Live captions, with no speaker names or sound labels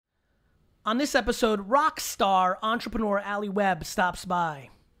On this episode, rock star entrepreneur Alli Webb stops by.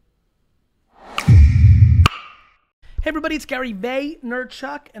 Hey everybody, it's Gary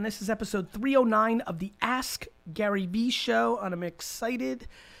Vaynerchuk, and this is episode 309 of the Ask Gary V show, and I'm excited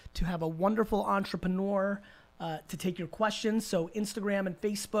to have a wonderful entrepreneur to take your questions. So Instagram and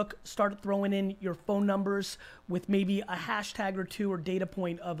Facebook, start throwing in your phone numbers with maybe a hashtag or two or data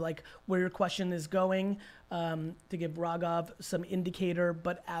point of like where your question is going, to give Raghav some indicator.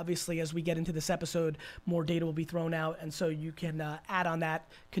 But obviously, as we get into this episode, more data will be thrown out, and so you can add on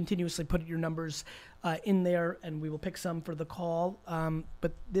that, continuously put your numbers in there, and we will pick some for the call.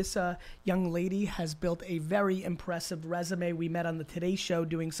 But this young lady has built a very impressive resume. We met on the Today Show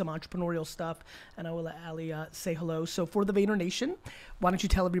doing some entrepreneurial stuff, and I will let Alli say hello. So for the Vayner Nation, why don't you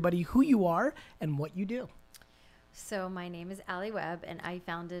tell everybody who you are and what you do? So my name is Alli Webb, and I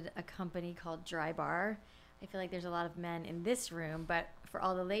founded a company called Drybar. I feel like there's a lot of men in this room, but for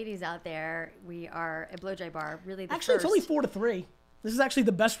all the ladies out there, we are a blow dry bar. Really, Actually, it's only 4 to 3. This is actually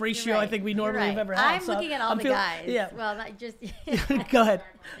the best ratio I think we normally have ever had. I'm looking at all the guys. Yeah. Well, not just. Go ahead.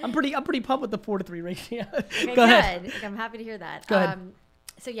 I'm pretty pumped with the 4 to 3 ratio. Okay, Go ahead. I'm happy to hear that. Go ahead.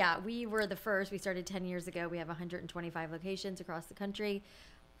 So yeah, we were the first. We started 10 years ago. We have 125 locations across the country,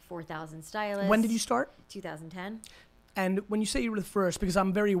 4,000 stylists. When did you start? 2010. And when you say you were the first, because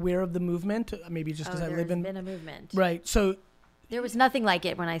I'm very aware of the movement, maybe just because I live in. There's been a movement. Right. So. There was nothing like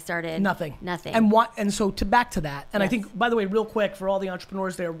it when I started. Nothing. And so back to that. And yes. I think, by the way, real quick, for all the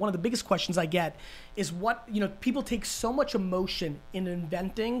entrepreneurs there, one of the biggest questions I get is people take so much emotion in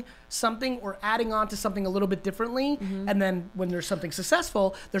inventing something or adding on to something a little bit differently. Mm-hmm. And then when there's something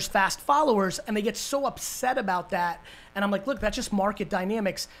successful, there's fast followers, and they get so upset about that. And I'm like, look, that's just market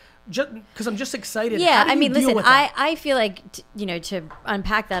dynamics. Because I'm just excited. Yeah, I mean, listen, I feel like, to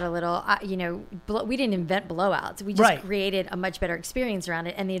unpack that a little, we didn't invent blowouts. We just created a much better experience around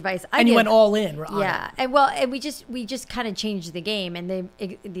it. And the advice I give, you went all in. Yeah. And we just kind of changed the game. And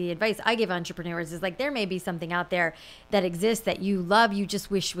the advice I give entrepreneurs is like, there may be something out there that exists that you love, you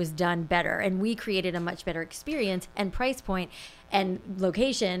just wish was done better. And we created a much better experience and price point and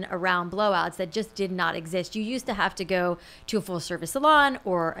location around blowouts that just did not exist. You used to have to go to a full service salon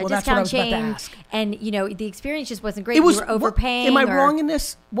or a discount chain, and the experience just wasn't great. You were overpaying. Am I wrong in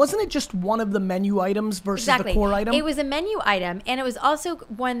this? Wasn't it just one of the menu items versus the core item? It was a menu item, and it was also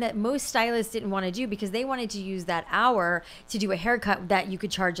one that most stylists didn't want to do because they wanted to use that hour to do a haircut that you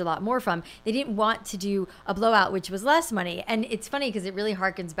could charge a lot more from. They didn't want to do a blowout, which was less money. And it's funny because it really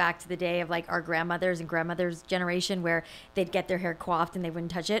harkens back to the day of like our grandmothers and grandmothers' generation where they'd get their hair coiffed and they wouldn't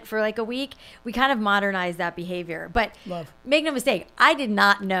touch it for like a week. We kind of modernized that behavior. But make no mistake, I did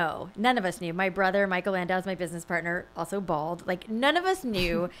not know. None of us knew. My brother, Michael Landau, is my business partner, also bald. Like none of us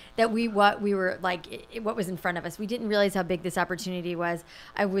knew that what was in front of us. We didn't realize how big this opportunity was.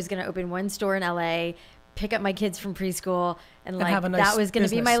 I was going to open one store in LA, pick up my kids from preschool, and that was going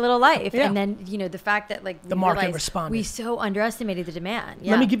to be my little life. Yeah. And then, the fact that the market responded. We so underestimated the demand.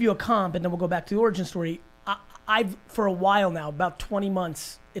 Yeah. Let me give you a comp, and then we'll go back to the origin story. I've, for a while now, about 20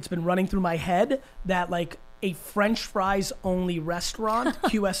 months, it's been running through my head that a French fries only restaurant,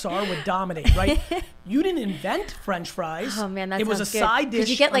 QSR, would dominate, right? You didn't invent French fries. Oh man, it was a side dish. Did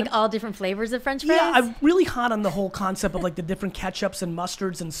you get all different flavors of French fries? Yeah, I'm really hot on the whole concept of the different ketchups and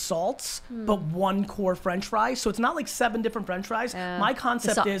mustards and salts, but one core French fry. So it's not like 7 different French fries. My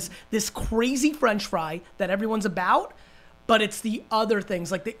concept is this crazy French fry that everyone's about, but it's the other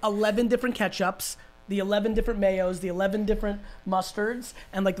things, like the 11 different ketchups, the 11 different mayos, the 11 different mustards,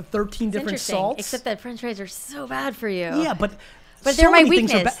 and the 13 different salts. Except that French fries are so bad for you. Yeah, but they're my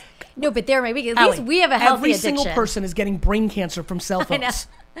weakness. No, but they're my weakness. At least we have a healthy addiction. Every single person is getting brain cancer from cell phones.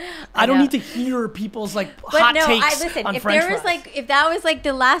 I don't need to hear people's hot takes on French fries. If that was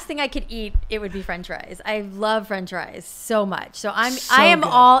the last thing I could eat, it would be French fries. I love French fries so much. So I am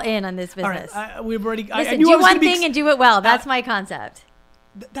all in on this business. All right, we've already. Listen, do one thing and do it well. That's my concept.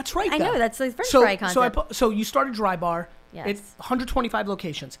 That's right. I know that's the French fry concept. So you started Drybar. Yes. It's 125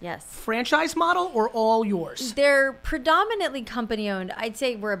 locations. Yes. Franchise model or all yours? They're predominantly company owned. I'd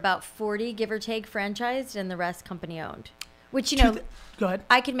say we're about 40, give or take, franchised, and the rest company owned. Which go ahead.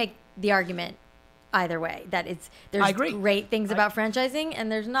 I can make the argument either way that there's great things about franchising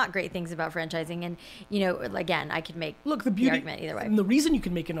and there's not great things about franchising, and again, I could make the argument either way. And the reason you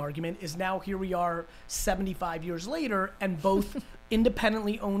can make an argument is now here we are 75 years later, and both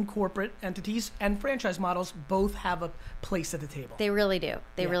independently owned corporate entities and franchise models both have a place at the table. They really do.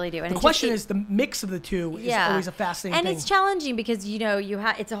 They really do. And the question is the mix of the two is always a fascinating thing. And it's challenging because,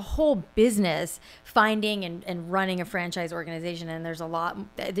 it's a whole business finding and running a franchise organization. And there's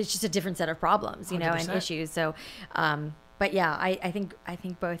just a different set of problems, and issues. So, But yeah, I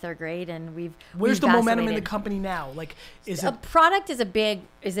think both are great, and Where's we've the momentum in the vacillated. company now? Like, is A it? product is a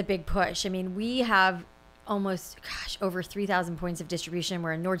big push. I mean, we have almost over 3,000 points of distribution.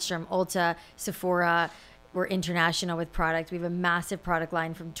 We're in Nordstrom, Ulta, Sephora. We're international with product. We have a massive product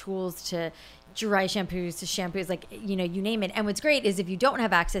line from tools to dry shampoos to shampoos, like, you name it. And what's great is if you don't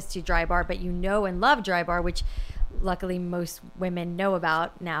have access to Drybar, but you know and love Drybar, which luckily most women know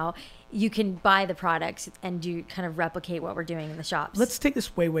about now, you can buy the products and do kind of replicate what we're doing in the shops. Let's take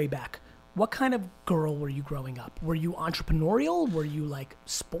this way back. What kind of girl were you growing up? Were you entrepreneurial? Were you like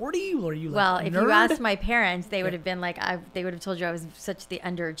sporty? Were you like Well, a if nerd? you asked my parents, they would have been like, they would have told you I was such the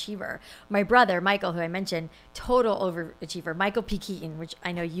underachiever. My brother, Michael, who I mentioned, total overachiever. Michael P. Keaton, which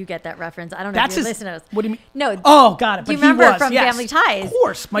I know you get that reference. I don't know That's if you his. listen to us. What do you mean? No. Oh, got it. Do you But he remember was, from yes. Family Ties? Of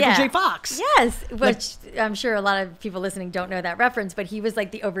course, Michael Yeah. J. Fox. Yes, which I'm sure a lot of people listening don't know that reference, but he was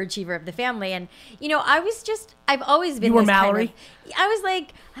like the overachiever of the family. And, I've always been You were this kind Mallory? of- I was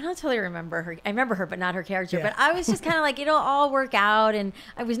like, I don't totally remember her. I remember her, but not her character. Yeah. But I was just kind of like, it'll all work out. And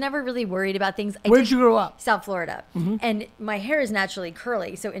I was never really worried about things. Where'd you grow up? South Florida. Mm-hmm. And my hair is naturally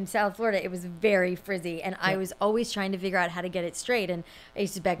curly. So in South Florida, it was very frizzy. And I was always trying to figure out how to get it straight. And I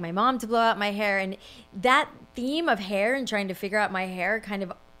used to beg my mom to blow out my hair. And that theme of hair and trying to figure out my hair kind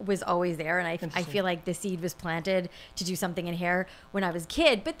of was always there. And I feel like the seed was planted to do something in hair when I was a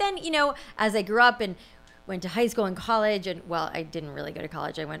kid. But then, as I grew up and went to high school and college, and well, I didn't really go to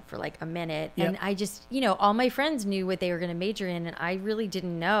college. I went for like a minute. Yep. And I just, all my friends knew what they were going to major in, and I really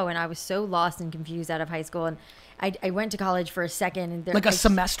didn't know. And I was so lost and confused out of high school. And I went to college for a second. And Like a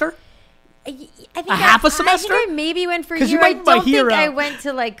semester? I think A half a semester? I think I maybe went for a 'Cause you year. I might be my don't think hero. I went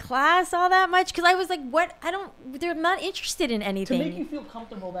to like class all that much because I was like, what? I'm not interested in To anything. make you feel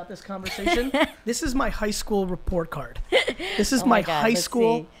comfortable about this conversation, this is my high school report card. This is Oh my my God, high let's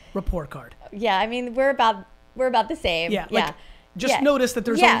school see. report card. Yeah, I mean, we're about the same. Yeah, Yeah. like, just notice that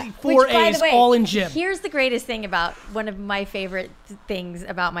there's only Which, 4 by the A's way, all in gym. Here's the greatest thing about one of my favorite things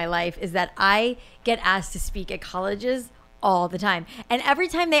about my life is that I get asked to speak at colleges all the time. And every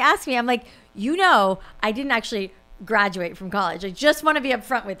time they ask me, I'm like, I didn't actually graduate from college. I just want to be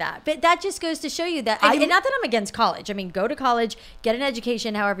upfront with that. But that just goes to show you that, and not that I'm against college. I mean, go to college, get an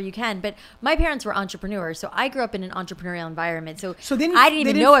education however you can. But my parents were entrepreneurs, so I grew up in an entrepreneurial environment. So I didn't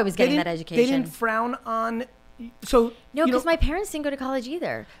even know I was getting that education. They didn't frown on. So No, because my parents didn't go to college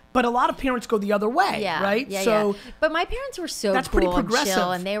either. But a lot of parents go the other way, Yeah, right? Yeah, so yeah. But my parents were so that's cool pretty and progressive.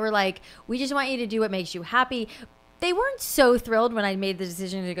 chill, and they were like, "We just want you to do what makes you happy." They weren't so thrilled when I made the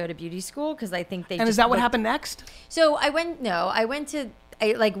decision to go to beauty school because I think they. And just is that what looked- happened next? So I went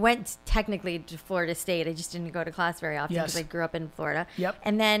technically to Florida State. I just didn't go to class very often because Yes. I grew up in Florida. Yep.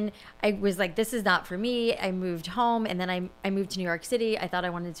 And then I was like, this is not for me. I moved home, and then I moved to New York City. I thought I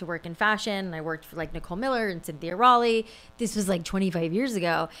wanted to work in fashion, and I worked for like Nicole Miller and Cynthia Raleigh. This was like 25 years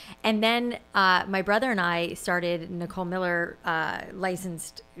ago. And then my brother and I started Nicole Miller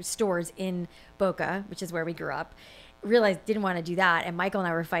licensed stores in Boca, which is where we grew up. Realized didn't want to do that, and Michael and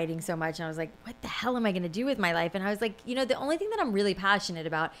I were fighting so much, and I was like, what the hell am I going to do with my life? And I was like, the only thing that I'm really passionate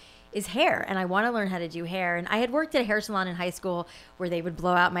about is hair, and I want to learn how to do hair. And I had worked at a hair salon in high school where they would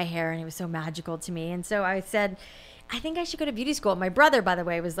blow out my hair, and it was so magical to me. And so I said, I think I should go to beauty school. My brother, by the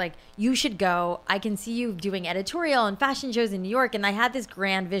way, was like, you should go. I can see you doing editorial and fashion shows in New York. And I had this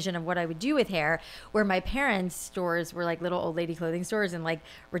grand vision of what I would do with hair, where my parents' stores were like little old lady clothing stores in like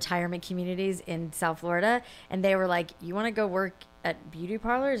retirement communities in South Florida. And they were like, you want to go work at beauty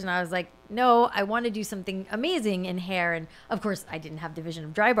parlors? And I was like, no, I want to do something amazing in hair. And of course, I didn't have the vision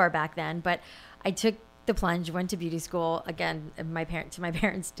of Drybar back then, but I took the plunge, went to beauty school again, to my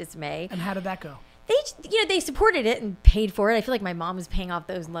parents' dismay. And how did that go? They supported it and paid for it. I feel like my mom was paying off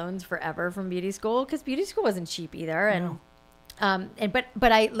those loans forever from beauty school because beauty school wasn't cheap either. And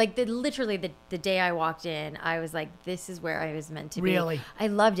but I like literally the day I walked in, I was like, this is where I was meant to be. Really? I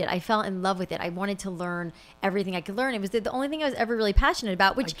loved it. I fell in love with it. I wanted to learn everything I could learn. It was the only thing I was ever really passionate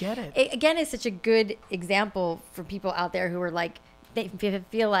about, which I get it. Again is such a good example for people out there who are like, they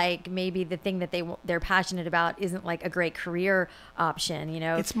feel like maybe the thing that they're passionate about isn't like a great career option,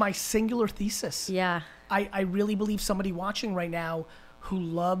 It's my singular thesis. Yeah. I really believe somebody watching right now who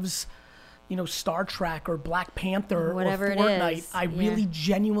loves, Star Trek or Black Panther Whatever or it Fortnite, is. I really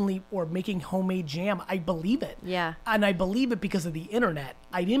genuinely, or making homemade jam, I believe it. Yeah. And I believe it because of the internet.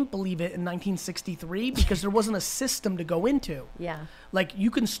 I didn't believe it in 1963 because there wasn't a system to go into. Yeah. Like, you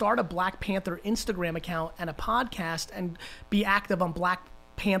can start a Black Panther Instagram account and a podcast and be active on Black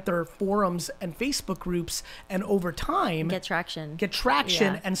Panther forums and Facebook groups, and over time Get traction.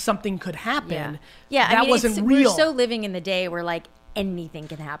 Yeah. And something could happen. Yeah. That wasn't real. We're so living in the day where like anything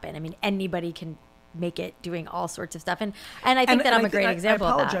can happen. I mean, anybody can make it doing all sorts of stuff. And I think that I'm a great example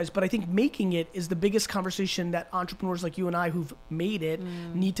of that. I apologize, but I think making it is the biggest conversation that entrepreneurs like you and I who've made it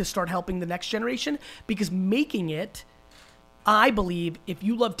need to start helping the next generation, because making it, I believe if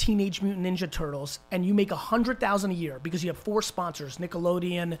you love Teenage Mutant Ninja Turtles and you make $100,000 a year because you have 4 sponsors,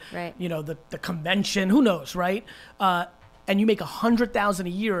 Nickelodeon, right, you know, the convention, who knows, right? And you make $100,000 a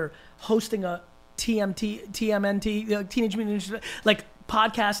year hosting a TMNT, Teenage Mutant Ninja Turtles, like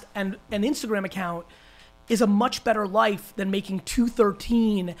podcast and an Instagram account, is a much better life than making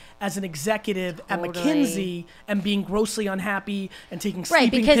 $213 as an executive at McKinsey and being grossly unhappy and taking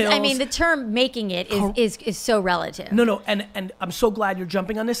sleeping pills. Right, because I mean the term making it is so relative. No, and I'm so glad you're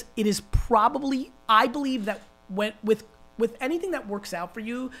jumping on this. It is probably, I believe that with anything that works out for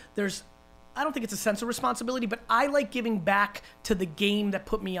you, I don't think it's a sense of responsibility, but I like giving back to the game that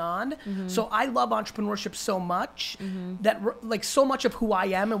put me on. So I love entrepreneurship so much that like so much of who I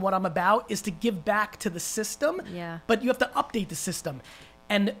am and what I'm about is to give back to the system. Yeah. But you have to update the system,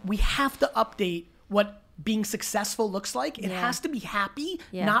 and we have to update what being successful looks like. It has to be happy,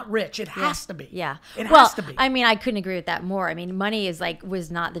 not rich. It has to be. Yeah. It has to be. I mean, I couldn't agree with that more. I mean, money was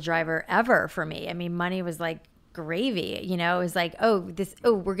not the driver ever for me. I mean, money was like gravy, you know. It was like,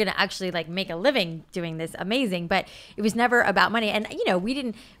 we're gonna actually like make a living doing this, amazing. But it was never about money. And you know, we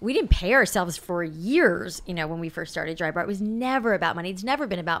didn't pay ourselves for years, you know, when we first started Drybar. It was never about money. It's never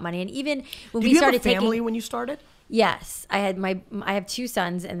been about money. And even when we started taking, family when you started? Yes, I have 2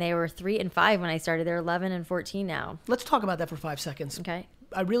 sons, and they were 3 and 5 when I started. They're 11 and 14 now. Let's talk about that for 5 seconds. Okay.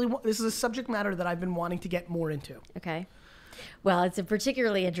 This is a subject matter that I've been wanting to get more into. Okay. Well, it's a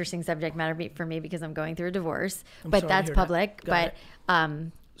particularly interesting subject matter for me because I'm going through a divorce, but that's public. But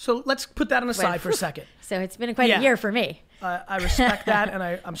so let's put that on the side for a second. So it's been quite a year for me. I respect that, and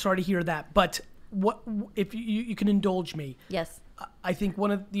I'm sorry to hear that. But what if you can indulge me? Yes. I think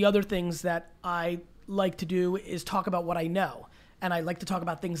one of the other things that I like to do is talk about what I know, and I like to talk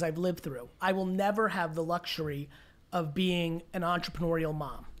about things I've lived through. I will never have the luxury of being an entrepreneurial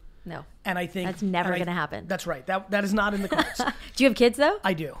mom. No. And I think that's never going to happen. That's right. That is not in the cards. Do you have kids though?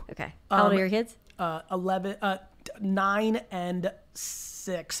 I do. Okay. How old are your kids? 9 and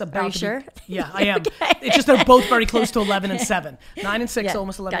 6. Are you sure? Yeah, I am. Okay. It's just they're both very close to 11 and 7. 9 and 6,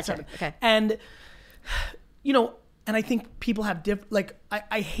 almost 11 and 7. Okay. And you know, and I think people have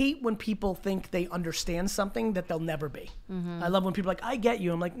I hate when people think they understand something that they'll never be. I love when people are like, I get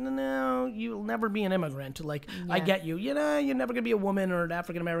you. I'm like, no, you'll never be an immigrant. Like, I get you. You know, you're never going to be a woman or an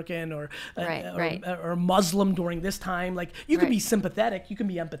African-American or or Muslim during this time. Like, you can be sympathetic, you can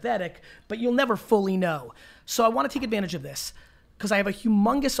be empathetic, but you'll never fully know. So I want to take advantage of this because I have a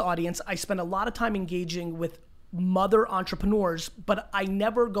humongous audience. I spend a lot of time engaging with mother entrepreneurs, but I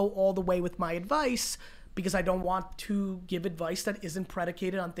never go all the way with my advice because I don't want to give advice that isn't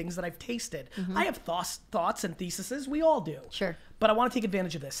predicated on things that I've tasted. I have thoughts and theses. We all do. Sure. But I want to take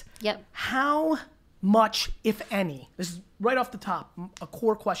advantage of this. Yep. How much, if any, this is right off the top, a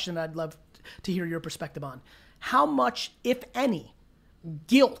core question that I'd love to hear your perspective on. How much, if any,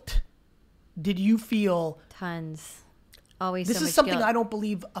 guilt did you feel? Tons. Always This so much is something guilt. I don't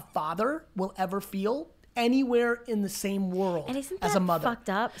believe a father will ever feel anywhere in the same world And isn't as that a mother. fucked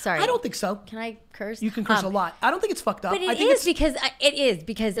up? Sorry. I don't think so. Can I curse? You can curse a lot. I don't think it's fucked up. But I it think is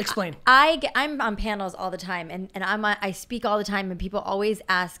because Explain. I'm on panels all the time and I speak all the time and people always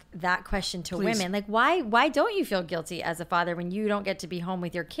ask that question to women, like why don't you feel guilty as a father when you don't get to be home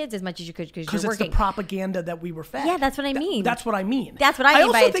with your kids as much as you could because you're working? It's the propaganda that we were fed. Yeah, that's what I mean. That's what I mean. That's what I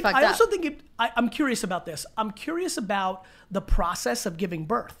mean by it's fucked up. I also think I'm curious about this. I'm curious about the process of giving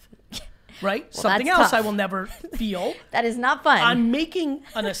birth. Right? Well, something that's else tough. I will never feel. That is not fun. I'm making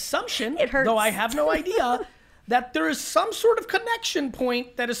an assumption, It hurts. though I have no idea, that there is some sort of connection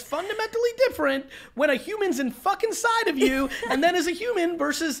point that is fundamentally different when a human's in fucking side of you and then as a human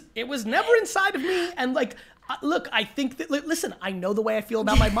versus it was never inside of me. And like, look, I think that, listen, I know the way I feel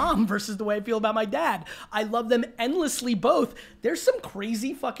about my mom versus the way I feel about my dad. I love them endlessly both. There's some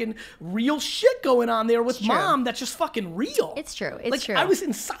crazy fucking real shit going on there with mom that's just fucking real. It's true. It's like, true. I was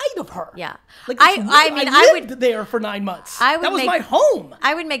inside of her. Yeah. Like, I lived there for 9 months. that was my home.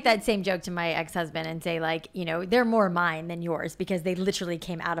 I would make that same joke to my ex-husband and say, like, you know, they're more mine than yours because they literally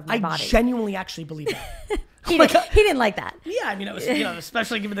came out of my body. I genuinely actually believe that. He didn't like that. Yeah, I mean, it was, you know,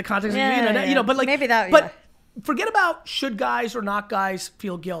 especially given the context of the Yeah, internet, yeah. you know, but like, Maybe that- but yeah. forget about should guys or not guys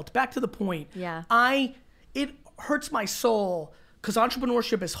feel guilt. Back to the point. Yeah. It hurts my soul because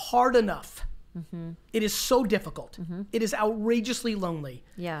entrepreneurship is hard enough It is so difficult. It is outrageously lonely.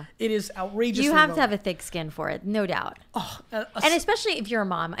 Yeah. It is outrageously You have lonely. to have a thick skin for it, no doubt. Oh, And especially if you're a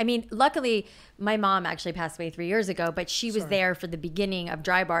mom. I mean, luckily, my mom actually passed away 3 years ago, but she was there for the beginning of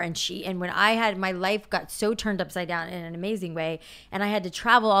Drybar. And when I had, my life got so turned upside down in an amazing way. And I had to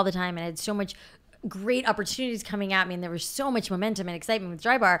travel all the time, and I had so much great opportunities coming at me, and there was so much momentum and excitement with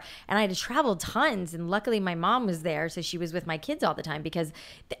Drybar, and I had to travel tons, and luckily my mom was there, so she was with my kids all the time, because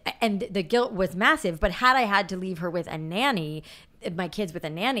and the guilt was massive. But had I had to leave her with a nanny, my kids with a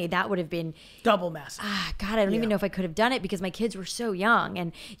nanny, that would have been double massive. God, I don't even know if I could have done it, because my kids were so young,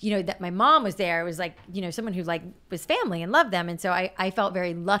 and that my mom was there. It was like, someone who like was family and loved them, and so I felt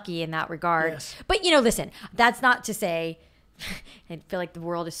very lucky in that regard. Yes. But listen, that's not to say, I feel like the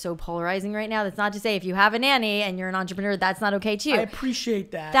world is so polarizing right now. That's not to say if you have a nanny and you're an entrepreneur, that's not okay too. I appreciate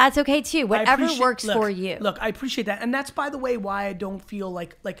that. That's okay too. Whatever works for you. Look, I appreciate that. And that's, by the way, why I don't feel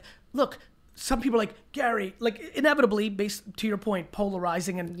like look, some people are like, Gary, like inevitably, based to your point,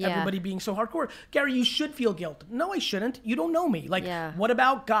 polarizing and everybody being so hardcore. Gary, you should feel guilt. No, I shouldn't. You don't know me. Like, what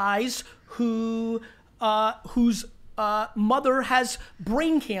about guys whose mother has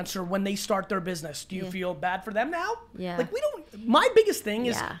brain cancer when they start their business? Do you feel bad for them now? Yeah. Like, my biggest thing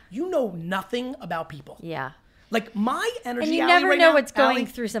is you know nothing about people. Yeah. Like, my energy, and you Alli, never right know now, what's going Alli,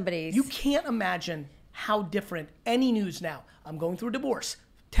 through somebody's. You can't imagine how different any news now. I'm going through a divorce.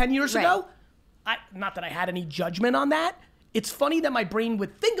 10 years ago, not that I had any judgment on that. It's funny that my brain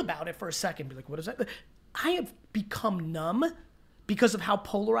would think about it for a second, be like, what is that? I have become numb because of how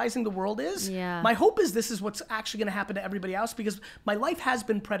polarizing the world is. Yeah. My hope is this is what's actually going to happen to everybody else, because my life has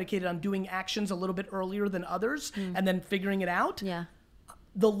been predicated on doing actions a little bit earlier than others and then figuring it out. Yeah.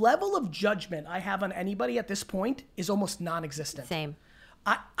 The level of judgment I have on anybody at this point is almost non-existent. Same.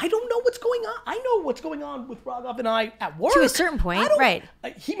 I don't know what's going on. I know what's going on with Raghav and I at work. To a certain point, right.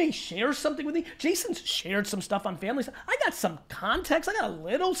 He may share something with me. Jason's shared some stuff on family stuff. I got some context. I got a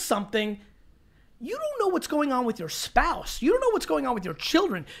little something. You don't know what's going on with your spouse. You don't know what's going on with your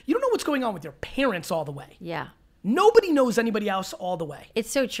children. You don't know what's going on with your parents all the way. Yeah. Nobody knows anybody else all the way.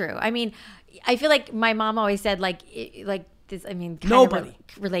 It's so true. I mean, I feel like my mom always said, like this, I mean, nobody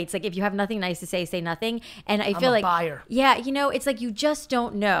relates. Like, if you have nothing nice to say nothing. And I I'm feel a like, buyer. Yeah, it's like you just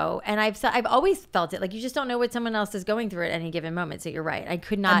don't know. And I've always felt it. Like, you just don't know what someone else is going through at any given moment. So you're right. I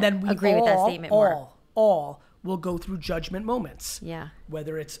could not agree with that statement more. All will go through judgment moments. Yeah.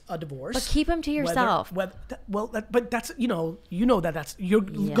 Whether it's a divorce. But keep them to yourself. But that's, that's, you're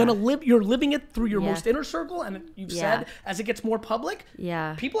gonna live, you're living it through your most inner circle. And you've said, as it gets more public,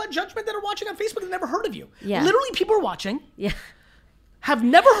 people at Judgment that are watching on Facebook have never heard of you. Yeah. Literally, people are watching. Yeah. Have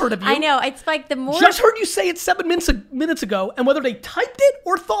never heard of you. I know. It's like the more. Just heard you say it 7 minutes ago, and whether they typed it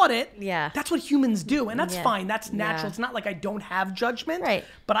or thought it, that's what humans do. And that's fine. That's natural. It's not like I don't have judgment. Right.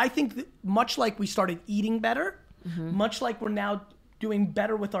 But I think that much like we started eating better, much like we're now doing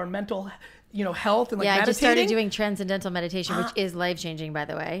better with our mental health and like meditating. I just started doing transcendental meditation, which is life-changing, by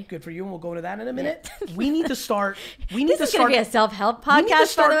the way. Good for you, and we'll go into that in a minute. We need to start. This is going to be a self-help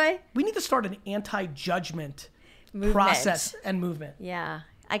podcast, by the way. We need to start an anti-judgment process and movement. Yeah,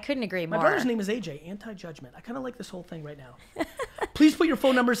 I couldn't agree more. My brother's name is AJ, anti-judgment. I kind of like this whole thing right now. Please put your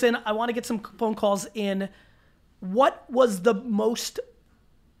phone numbers in. I want to get some phone calls in. What was the most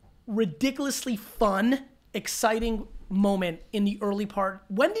ridiculously fun, exciting moment in the early part?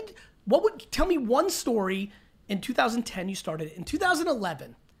 Tell me one story in 2010 you started it. In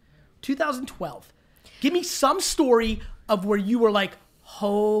 2011, 2012. Give me some story of where you were like,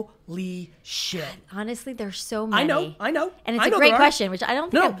 holy shit. Honestly, there's so many. I know. And it's a great question, which I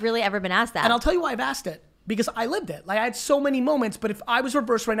don't think I've really ever been asked that. And I'll tell you why I've asked it. Because I lived it. Like, I had so many moments, but if I was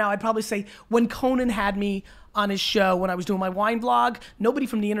reversed right now, I'd probably say when Conan had me on his show, when I was doing my wine vlog, nobody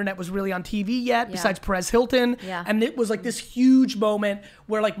from the internet was really on TV yet, besides Perez Hilton. Yeah. And it was like this huge moment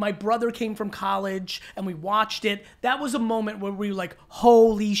where like my brother came from college and we watched it. That was a moment where we were like,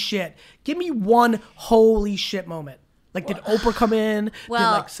 holy shit. Give me one holy shit moment. Like, did Oprah come in? Did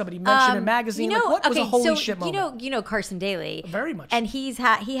like somebody mention in a magazine? What was a holy shit moment? You know Carson Daly. Very much. And he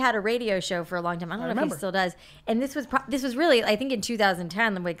had a radio show for a long time. I don't know if he still does. And this was really, I think in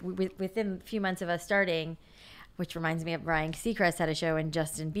 2010, like within a few months of us starting, which reminds me of Ryan Seacrest had a show and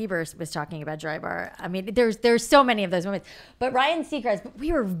Justin Bieber was talking about Drybar. I mean, there's so many of those moments. But Ryan Seacrest,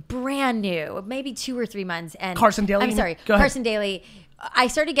 we were brand new, maybe 2 or 3 months. And Carson Daly? I'm sorry, Go ahead. Carson Daly. I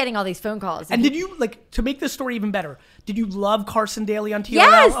started getting all these phone calls. And did you, like, to make this story even better, did you love Carson Daly on TRL?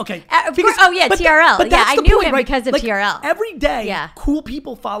 Yes. Okay. TRL. Yeah, I knew him because of TRL. Every day, cool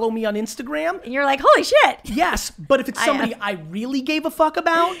people follow me on Instagram. And you're like, holy shit. Yes, but if it's somebody I really gave a fuck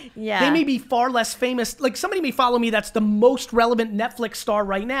about, they may be far less famous. Like, somebody may follow me that's the most relevant Netflix star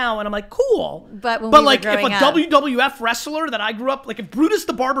right now, and I'm like, cool. But like, if a WWF wrestler that I grew up, like, if Brutus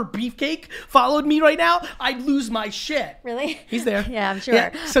the Barber Beefcake followed me right now, I'd lose my shit. Really? He's there. Yeah, I'm sure.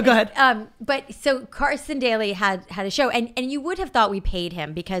 Yeah, so go ahead. But so Carson Daly had a show, and you would have thought we paid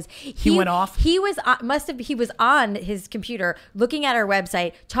him because he went off. He was on his computer looking at our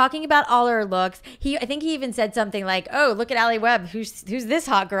website, talking about all our looks. I think he even said something like, "Oh, look at Alli Webb. Who's this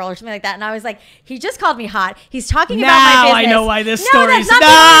hot girl?" or something like that. And I was like, he just called me hot. He's talking about my business. Now I know why this story's.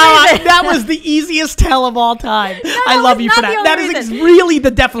 That was the easiest tell of all time. I love you for that. That is really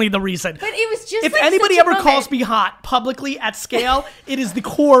definitely the reason. But it was just if like anybody such a ever moment. calls me hot publicly at scale, it is the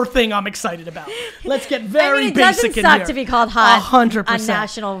core thing I'm excited about. Let's get very it basic doesn't in here. suck to be called hot 100%. on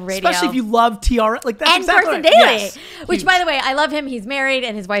national radio. Especially if you love TR. Like, that's and exactly Carson right. Daly, Yes. which, by the way, I love him. He's married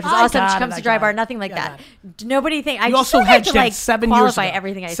and his wife is awesome. She comes to Drybar, nothing like that. Nobody think. You I also had to like 7 years qualify ago.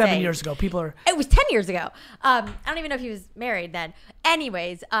 everything I say. 7 years ago. People are. It was 10 years ago. I don't even know if he was married then.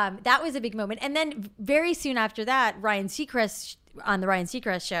 Anyways, that was a big moment. And then very soon after that, Ryan Seacrest on the Ryan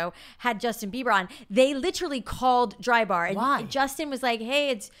Seacrest show had Justin Bieber on. They literally called Drybar. And Why? Justin was like, "Hey,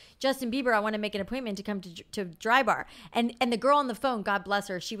 it's Justin Bieber. I want to make an appointment to come to Drybar." And the girl on the phone, God bless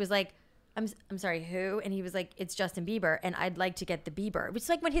her, she was like, I'm sorry, who? And he was like, "It's Justin Bieber, and I'd like to get the Bieber." Which is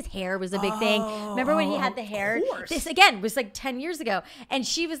like when his hair was a big thing. Remember when he had the hair? This, again, was like 10 years ago. And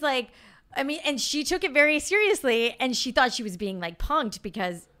she was like, and she took it very seriously, and she thought she was being like punked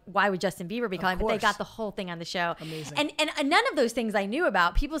because why would Justin Bieber be calling? But they got the whole thing on the show. Amazing. And none of those things I knew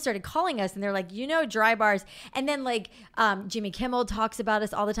about. People started calling us and they're like, Drybars. And then like Jimmy Kimmel talks about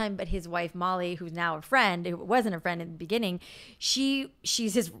us all the time, but his wife Molly, who's now a friend, who wasn't a friend in the beginning, she's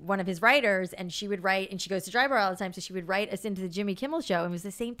one of his writers, and she would write, and she goes to Drybar all the time, so she would write us into the Jimmy Kimmel show. And it was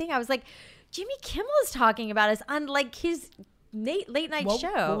the same thing. I was like, Jimmy Kimmel is talking about us on like his late night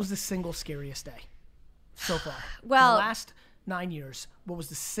show. What was the single scariest day so far? Well, in the last 9 years, what was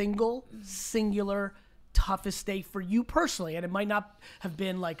the singular toughest day for you personally? And it might not have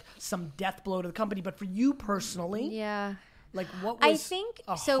been like some death blow to the company, but for you personally, yeah. Like, what was I think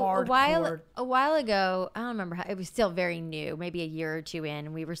a so. hardcore... A while ago, I don't remember how, it was still very new, maybe a year or two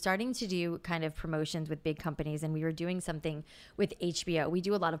in. We were starting to do kind of promotions with big companies, and we were doing something with HBO. We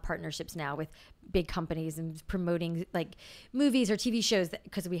do a lot of partnerships now with big companies and promoting like movies or TV shows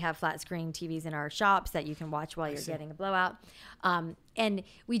because we have flat screen TVs in our shops that you can watch while you're getting a blowout. And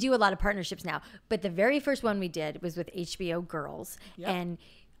we do a lot of partnerships now. But the very first one we did was with HBO Girls, and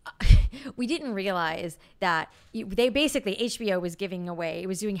we didn't realize that they basically, HBO was giving away, it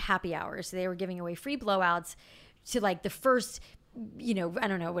was doing happy hours. So they were giving away free blowouts to like the first, I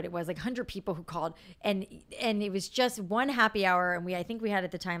don't know what it was, like 100 people who called, and it was just one happy hour. And I think we had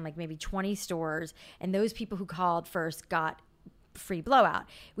at the time like maybe 20 stores, and those people who called first got free blowout.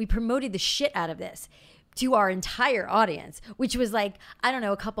 We promoted the shit out of this to our entire audience, which was like, I don't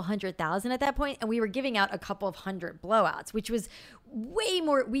know, a couple 100,000 at that point. And we were giving out a couple of 100 blowouts, which was way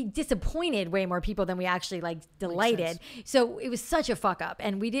more, we disappointed way more people than we actually like delighted. So it was such a fuck up.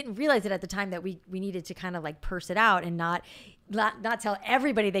 And we didn't realize it at the time that we needed to kind of like purse it out and not tell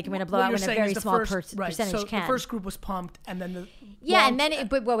everybody they can win a blowout when a very small percentage so can. The first group was pumped, and then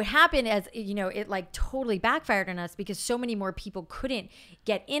but what would happen is, it like totally backfired on us because so many more people couldn't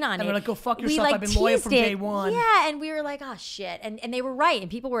get in on it. And they're like, go fuck yourself, like I've been loyal from day one. Yeah, and we were like, oh shit. And they were right,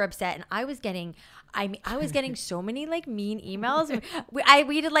 and people were upset, and I was getting so many like mean emails. We had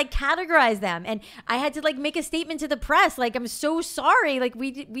to like categorize them, and I had to like make a statement to the press, like, I'm so sorry, like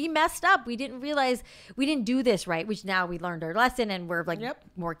we messed up, we didn't realize we didn't do this right, which now we learned our lesson and we're like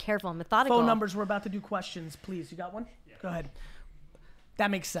more careful and methodical. Phone numbers, we're about to do questions, please. You got one? Yeah. Go ahead. That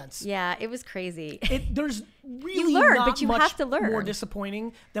makes sense. Yeah, it was crazy. There's really but you much have to learn. More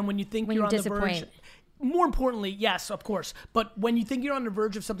disappointing than when you think you're on the verge. More importantly, yes, of course, but when you think you're on the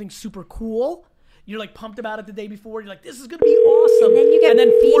verge of something super cool, you're like pumped about it the day before. You're like, this is going to be awesome. And then you get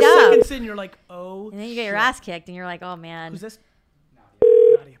beat 4 up. seconds in, you're like, oh, and then you get your ass kicked, and you're like, oh man. Who's this?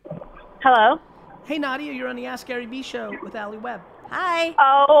 Nadia. Hello. Hey, Nadia, you're on the Ask Gary V show with Alli Webb. Hi.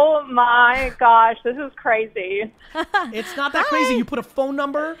 Oh my gosh, this is crazy. It's not that crazy. You put a phone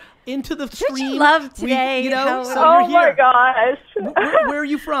number into the screen. Don't you love today? Oh my gosh. Where are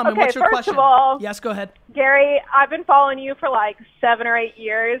you from, and what's your question? First of all, yes, go ahead. Gary, I've been following you for like 7 or 8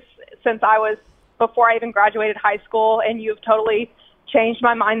 years before I even graduated high school, and you've totally changed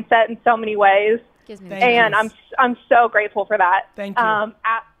my mindset in so many ways. Gives me Thank and you. I'm so grateful for that. Thank you.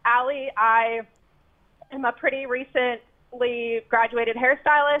 Alli, I am a pretty recently graduated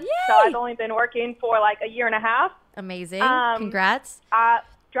hairstylist, Yay! so I've only been working for like a year and a half. Amazing. Congrats.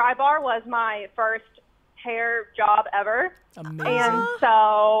 Drybar was my first hair job ever. Amazing. And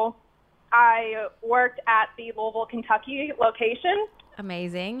so I worked at the Louisville, Kentucky location.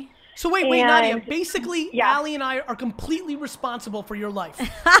 Amazing. So wait, and- Nadia. Basically, Yeah. Alli and I are completely responsible for your life.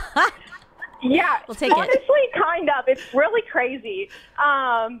 Yeah, We'll take it. honestly, kind of. It's really crazy.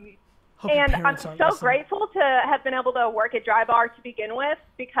 Hope your And I'm parents so aren't listening. grateful to have been able to work at Drybar to begin with,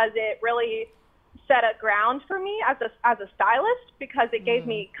 because it really set a ground for me as a stylist, because it gave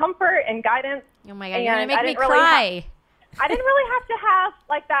me comfort and guidance. Oh my God, you're going And to I make me didn't really cry. I didn't really have to have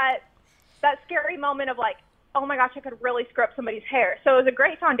like that scary moment of like, oh my gosh, I could really screw up somebody's hair. So it was a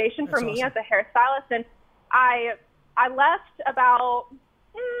great foundation for That's me awesome. as a hairstylist. And I left about,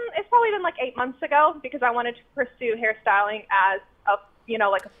 it's probably been like 8 months ago, because I wanted to pursue hairstyling as a,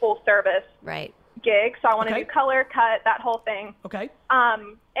 like a full service Right. gig. So I want to Okay. do color, cut, that whole thing. Okay.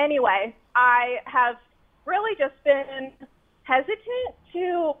 Anyway, I have really just been hesitant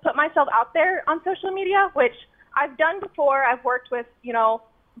to put myself out there on social media, which I've done before. I've worked with,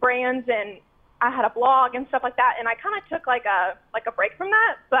 brands, and I had a blog and stuff like that. And I kind of took like a break from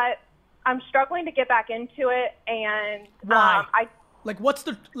that, but I'm struggling to get back into it. And Why? What's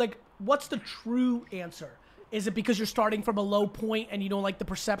the true answer? Is it because you're starting from a low point and you don't like the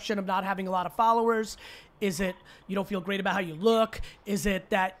perception of not having a lot of followers? Is it you don't feel great about how you look? Is it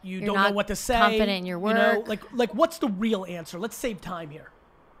that you don't know not what to say? confident in your work. Like what's the real answer? Let's save time here.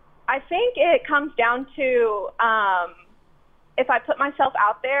 I think it comes down to if I put myself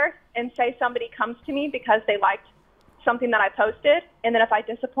out there and say somebody comes to me because they liked something that I posted, and then if I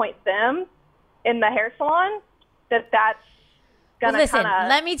disappoint them in the hair salon, that's Well, gonna listen, kind of.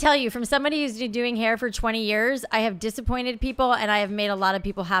 let me tell you, from somebody who's been doing hair for 20 years, I have disappointed people and I have made a lot of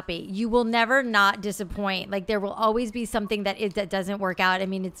people happy. You will never not disappoint. Like, there will always be something that doesn't work out. I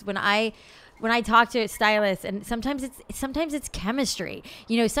mean, it's when I talk to stylists, and sometimes it's chemistry.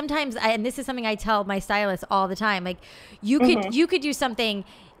 Sometimes and this is something I tell my stylists all the time. Like, you could do something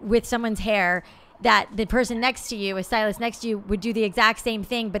with someone's hair that the person next to you, a stylist next to you, would do the exact same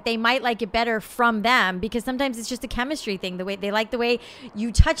thing, but they might like it better from them, because sometimes it's just a chemistry thing. The way they like the way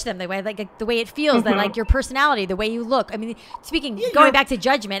you touch them, the way the way it feels, they like your personality, the way you look. I mean, going back to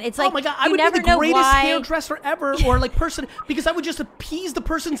judgment, it's like, oh my God, I you would never be the know greatest why. hairdresser ever, or like person, because I would just appease the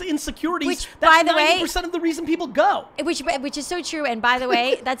person's insecurities. Which, That's by the way, 90% of the reason people go. Which is so true. And by the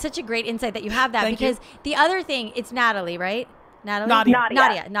way, that's such a great insight that you have that, Thank because you. the other thing, it's Natalie, right?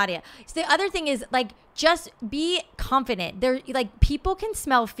 Nadia. So the other thing is, like, just be confident. People can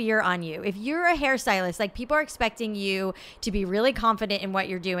smell fear on you. If you're a hairstylist, like, people are expecting you to be really confident in what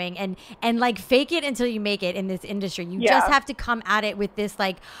you're doing, and like, fake it until you make it in this industry. You just have to come at it with this,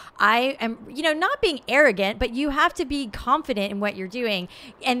 like, I am, not being arrogant, but you have to be confident in what you're doing.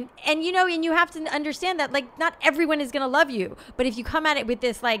 And you have to understand that, like, not everyone is going to love you, but if you come at it with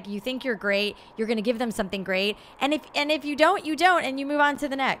this, like, you think you're great, you're going to give them something great. And if you don't, you don't, and you move on to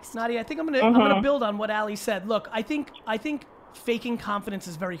the next. Nadia, I think I'm gonna build on what Alli said. Look, I think faking confidence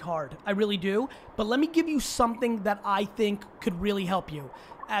is very hard. I really do. But let me give you something that I think could really help you,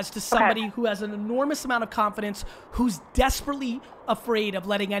 as to somebody who has an enormous amount of confidence, who's desperately afraid of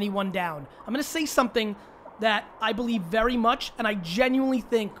letting anyone down. I'm gonna say something that I believe very much, and I genuinely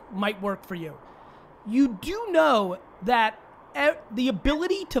think might work for you. You do know that the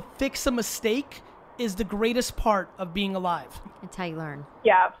ability to fix a mistake is the greatest part of being alive. It's how you learn.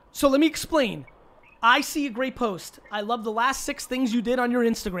 Yeah. So let me explain. I see a great post. I love the last 6 things you did on your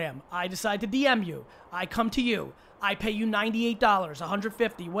Instagram. I decide to DM you. I come to you. I pay you $98,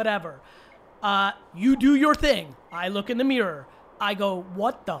 $150, whatever. You do your thing. I look in the mirror. I go,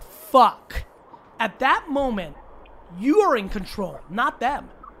 what the fuck? At that moment, you are in control, not them.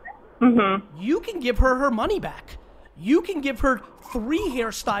 Mm-hmm. You can give her money back. You can give her 3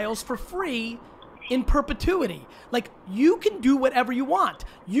 hairstyles for free in perpetuity. Like, you can do whatever you want.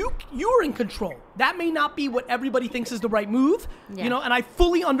 You're in control. That may not be what everybody thinks is the right move, and I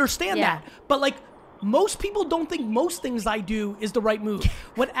fully understand that. But, like, most people don't think most things I do is the right move.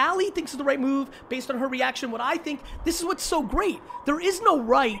 What Alli thinks is the right move, based on her reaction, what I think, this is what's so great. There is no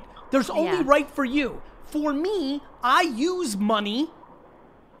right. There's only right for you. For me, I use money,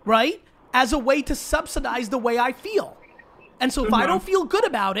 right, as a way to subsidize the way I feel. And so if I don't feel good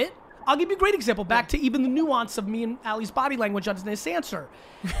about it, I'll give you a great example. Back to even the nuance of me and Alli's body language on this answer.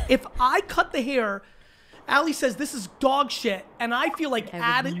 If I cut the hair, Alli says this is dog shit, and I feel like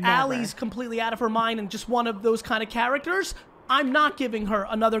Alli's completely out of her mind and just one of those kind of characters, I'm not giving her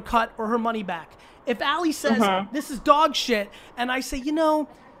another cut or her money back. If Alli says, this is dog shit, and I say, you know,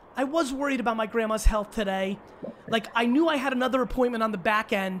 I was worried about my grandma's health today. Like, I knew I had another appointment on the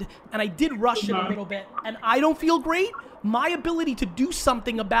back end, and I did rush it a little bit, and I don't feel great. My ability to do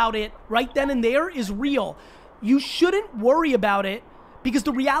something about it right then and there is real. You shouldn't worry about it, because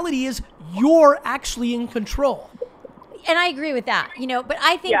the reality is you're actually in control. And I agree with that, you know, but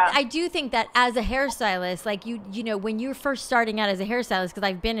I think, I do think that as a hairstylist, like you know, when you're first starting out as a hairstylist, because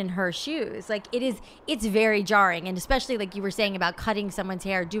I've been in her shoes, like it's very jarring. And especially like you were saying about cutting someone's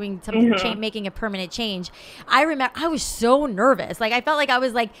hair, doing something, making a permanent change. I remember I was so nervous. Like I felt like I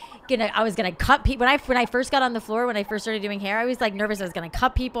was gonna cut people. When I first got on the floor, when I first started doing hair, I was like nervous. I was gonna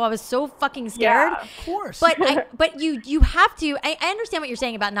cut people. I was so fucking scared. Yeah, of course. But you have to, I understand what you're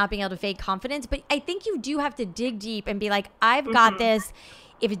saying about not being able to fake confidence, but I think you do have to dig deep and be like, I've got this.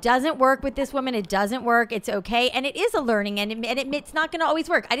 If it doesn't work with this woman, it doesn't work. It's okay. And it is a learning, and it's not going to always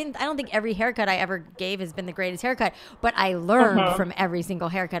work. I don't think every haircut I ever gave has been the greatest haircut, but I learned from every single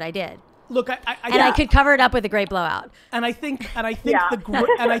haircut I did. Look, I could cover it up with a great blowout. And I think I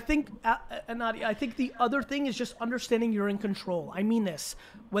think the other thing is just understanding you're in control. I mean this,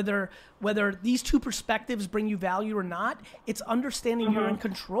 whether these two perspectives bring you value or not, it's understanding you're in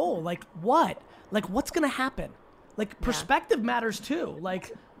control. Like what's going to happen? Like, perspective matters too.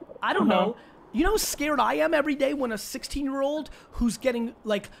 Like, I don't know. You know how scared I am every day when a 16-year-old who's getting,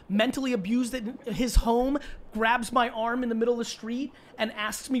 like, mentally abused in his home grabs my arm in the middle of the street and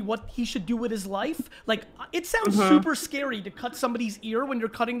asks me what he should do with his life? Like, it sounds super scary to cut somebody's ear when you're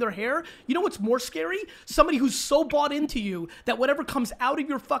cutting their hair. You know what's more scary? Somebody who's so bought into you that whatever comes out of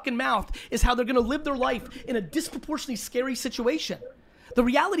your fucking mouth is how they're going to live their life in a disproportionately scary situation. The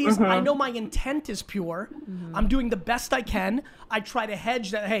reality is, I know my intent is pure. I'm doing the best I can. I try to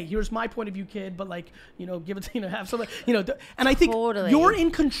hedge that, hey, here's my point of view, kid, but like, you know, give it, you know, have something, you know, and I think you're in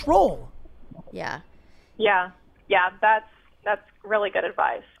control. Yeah. Yeah. Yeah. That's really good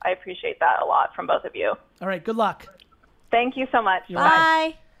advice. I appreciate that a lot from both of you. All right. Good luck. Thank you so much.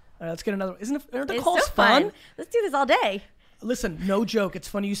 Bye. All right, let's get another. Aren't the calls so fun? Let's do this all day. Listen, no joke. It's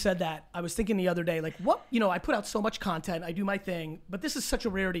funny you said that. I was thinking the other day, like, what, you know, I put out so much content. I do my thing, but this is such a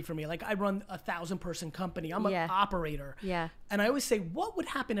rarity for me. Like, I run a 1,000-person company. I'm an operator. Yeah. And I always say, what would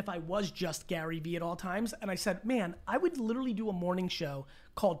happen if I was just Gary Vee at all times? And I said, man, I would literally do a morning show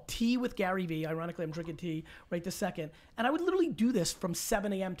called Tea with Gary Vee. Ironically, I'm drinking tea right this second. And I would literally do this from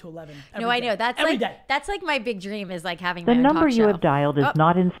 7 a.m. to 11 every day. I know. That's every like, day. That's like my big dream is like having my own The number talk you show. have dialed is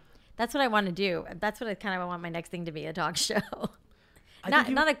not in. That's what I want to do. That's what I kind of want my next thing to be, a talk show.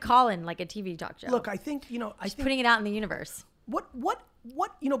 Not a call-in, like a TV talk show. Look, I think, you know, Just putting it out in the universe. What,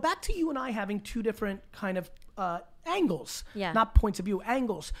 you know, back to you and I having two different kind of angles, not points of view,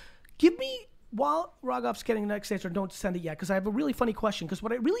 angles. Give me, while Rogoff's getting the next answer, don't send it yet, because I have a really funny question, because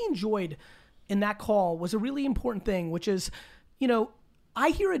what I really enjoyed in that call was a really important thing, which is, you know, I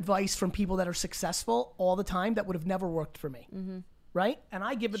hear advice from people that are successful all the time that would have never worked for me. Right? And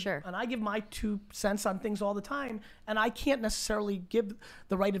I give and I give my 2 cents on things all the time, and I can't necessarily give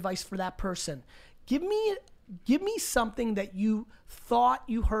the right advice for that person. Give me something that you thought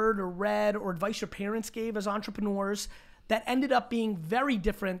you heard or read, or advice your parents gave as entrepreneurs that ended up being very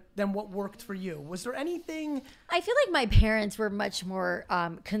different than what worked for you. Was there anything? I feel like my parents were much more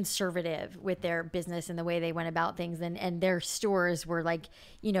conservative with their business and the way they went about things, and their stores were like,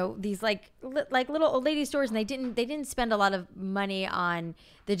 you know, these like little old lady stores, and they didn't spend a lot of money on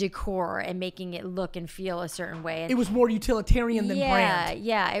the decor and making it look and feel a certain way. And it was more utilitarian than brand.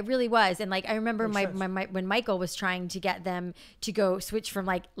 Yeah, it really was. And like I remember when Michael was trying to get them to go switch from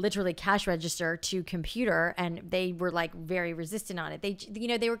like literally cash register to computer, and they were like very resistant on it.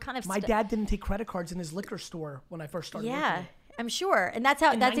 They were kind of. My dad didn't take credit cards in his liquor store when I first started. Yeah, I'm sure, and that's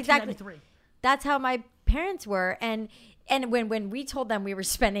how my parents were, and when we told them we were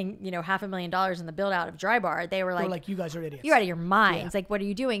spending, you know, $500,000 in the build out of Drybar, they were like, you guys are idiots. You're out of your minds. Like, what are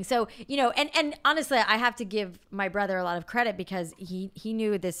you doing? So, you know, and honestly, I have to give my brother a lot of credit, because he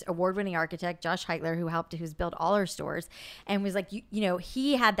knew this award-winning architect, Josh Heitler, who's built all our stores, and was like, you know,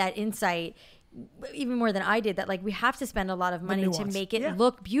 he had that insight even more than I did, that like we have to spend a lot of money to make it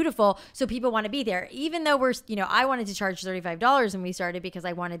look beautiful so people want to be there. Even though we're, you know, I wanted to charge $35 when we started, because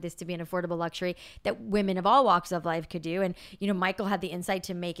I wanted this to be an affordable luxury that women of all walks of life could do. And, you know, Michael had the insight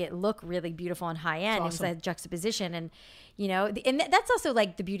to make it look really beautiful and high end. Awesome. It was a juxtaposition, and, you know, and that's also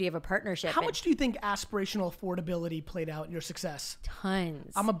like the beauty of a partnership. How much do you think aspirational affordability played out in your success?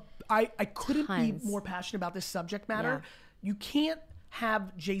 Tons. I couldn't be more passionate about this subject matter. You can't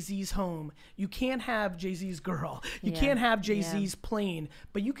have Jay-Z's home. You can't have Jay-Z's girl. You can't have Jay-Z's plane,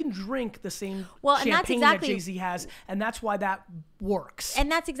 but you can drink the same champagne that Jay-Z has. And that's why that works. And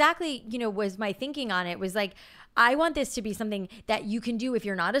that's exactly, was my thinking on it, was like, I want this to be something that you can do if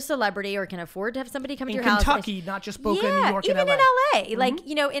you're not a celebrity or can afford to have somebody come to your house. In Kentucky, not just Boca, New York, even and LA. in LA. Like,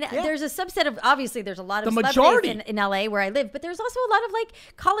 there's a subset of, obviously there's a lot of The celebrities majority. in LA where I live, but there's also a lot of like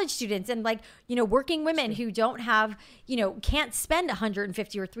college students and like, working women who don't have, can't spend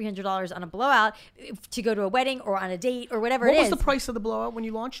 $150 or $300 on a blowout to go to a wedding or on a date or whatever it is. What was the price of the blowout when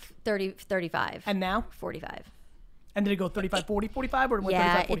you launched? 35. And now? 45. And did it go 35, 40, 45, or it went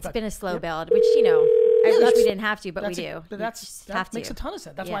 35, 45? It's been a slow build, which, I wish we didn't have to, but we do. That makes a ton of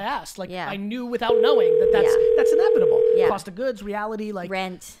sense. That's why I asked. Like, Yeah. I knew without knowing that's inevitable. Yeah. Cost of goods, reality, like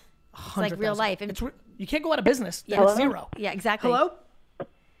Rent. It's like real life. And you can't go out of business. Yeah. It's zero. Yeah, exactly. Hello?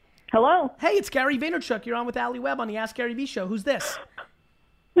 Hello. Hey, it's Gary Vaynerchuk. You're on with Alli Webb on the Ask Gary V show. Who's this?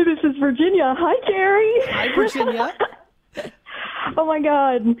 This is Virginia. Hi, Gary. Hi, Virginia. Oh, my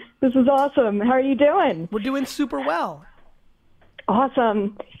God. This is awesome. How are you doing? We're doing super well.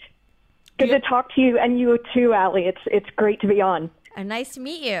 Awesome. Good to talk to you, and you too, Allie. It's great to be on. Nice to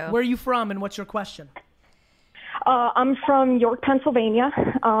meet you. Where are you from, and what's your question? I'm from York, Pennsylvania.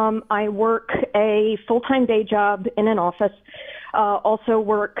 I work a full-time day job in an office. Also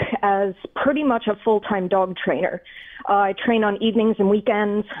work as pretty much a full-time dog trainer. I train on evenings and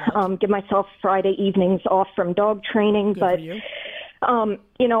weekends. Give myself Friday evenings off from dog training. Good but for you.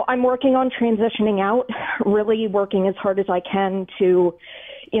 I'm working on transitioning out, really working as hard as I can to,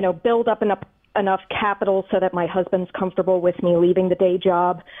 build up enough capital so that my husband's comfortable with me leaving the day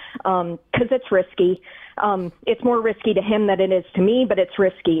job, because it's risky. It's more risky to him than it is to me, but it's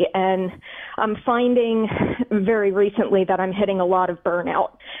risky. And I'm finding very recently that I'm hitting a lot of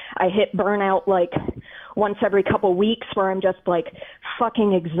burnout. I hit burnout like once every couple weeks where I'm just like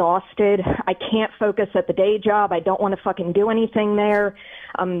fucking exhausted. I can't focus at the day job. I don't want to fucking do anything there.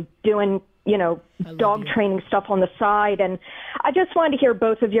 I'm doing, dog training stuff on the side. And I just wanted to hear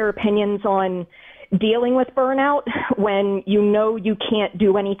both of your opinions on dealing with burnout when you can't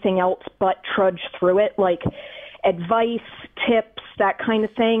do anything else but trudge through it, like advice, tips, that kind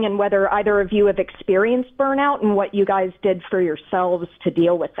of thing, and whether either of you have experienced burnout and what you guys did for yourselves to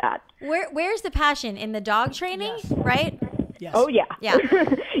deal with that. Where's the passion? In the dog training, Yes. right? Yes. Oh, yeah. Yeah.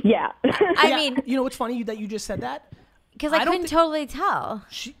 Yeah. I mean, You know what's funny that you just said that? because I couldn't totally tell.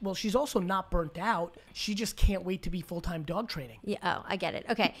 She's also not burnt out. She just can't wait to be full-time dog training. Yeah. Oh, I get it.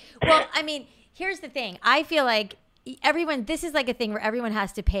 Okay. Well, I mean, here's the thing. I feel like this is like a thing where everyone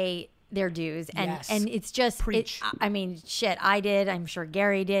has to pay their dues, and Yes. and it's just Preach. I mean, shit, I did. I'm sure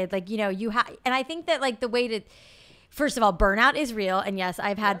Gary did. Like, you have, and I think that like the way to. First of all, burnout is real. And yes,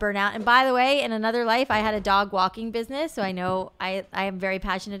 I've had burnout. And by the way, in another life, I had a dog walking business. So I know I am very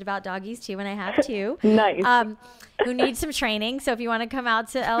passionate about doggies too. And I have two. Nice. Who need some training. So if you want to come out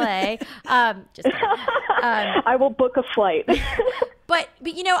to LA, just kidding. I will book a flight. But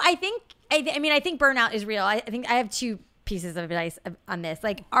I think burnout is real. I think I have two pieces of advice on this.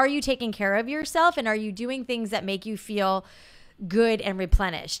 Like, are you taking care of yourself? And are you doing things that make you feel good and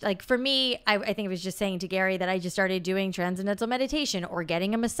replenished? Like for me, I think I was just saying to Gary that I just started doing transcendental meditation or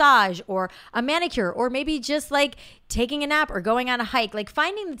getting a massage or a manicure or maybe just like taking a nap or going on a hike, like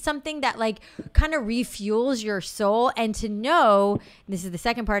finding something that like kind of refuels your soul. And to know, this is the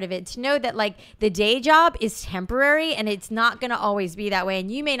second part of it, to know that like the day job is temporary and it's not going to always be that way.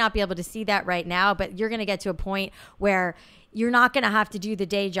 And you may not be able to see that right now, but you're going to get to a point where you're not going to have to do the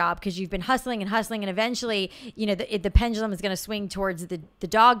day job because you've been hustling. And eventually, the pendulum is going to swing towards the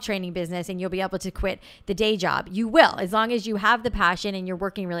dog training business and you'll be able to quit the day job. You will, as long as you have the passion and you're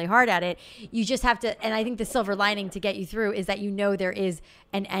working really hard at it. You just have to, and I think the silver lining to get you through is that there is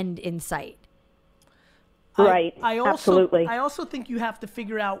an end in sight. Right. Absolutely. I also think you have to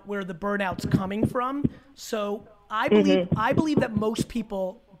figure out where the burnout's coming from. So I believe that most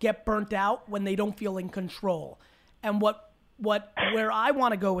people get burnt out when they don't feel in control. And where I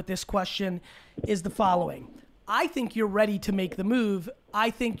want to go with this question is the following. I think you're ready to make the move. I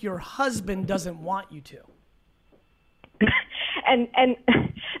think your husband doesn't want you to. And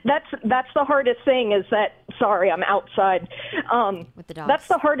that's the hardest thing is that, sorry, I'm outside. With the dogs. That's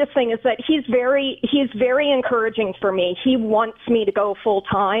the hardest thing is that he's very encouraging for me. He wants me to go full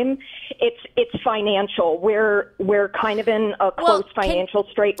time. It's financial. We're kind of in a close financial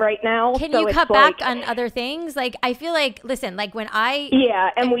strait right now. Can you cut back on other things? Like, I feel like, listen, like when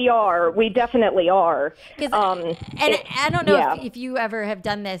we definitely are. I don't know if you ever have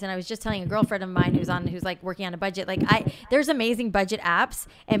done this. And I was just telling a girlfriend of mine who's like working on a budget. Like there's amazing budget apps.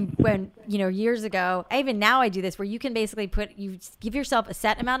 And when, years ago, even now I do this where you can basically you give yourself a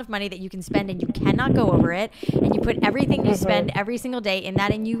set amount of money that you can spend and you cannot go over it. And you put everything you spend every single day in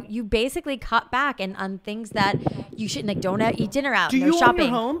that. And you basically basically cut back and on things that you shouldn't, like don't eat dinner out, Do no you shopping. own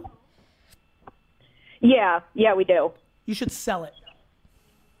your home? Yeah, we do. You should sell it.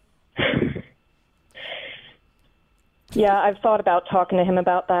 Yeah, I've thought about talking to him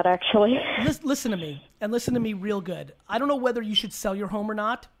about that, actually. Listen to me, and listen to me real good. I don't know whether you should sell your home or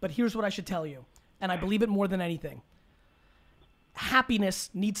not, but here's what I should tell you, and I believe it more than anything. Happiness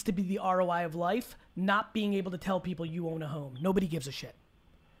needs to be the ROI of life, not being able to tell people you own a home. Nobody gives a shit.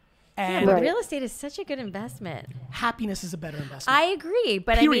 And But real estate is such a good investment. happiness is a better investment. I agree,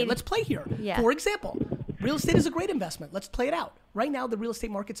 but Period. I mean, Let's play here. Yeah. For example, real estate is a great investment. Let's play it out. Right now, the real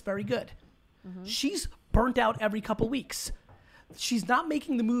estate market's very good. She's burnt out every couple weeks. She's not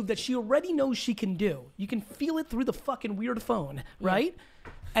making the move that she already knows she can do. You can feel it through the fucking weird phone, right?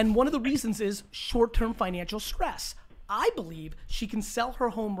 And one of the reasons is short-term financial stress. I believe she can sell her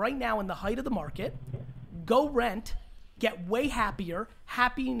home right now in the height of the market, go rent, get way happier.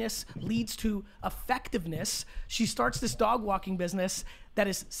 Happiness leads to effectiveness. She starts this dog walking business that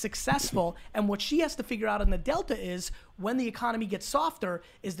is successful. And what she has to figure out in the Delta is when the economy gets softer,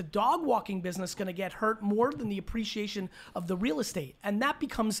 is the dog walking business going to get hurt more than the appreciation of the real estate? And that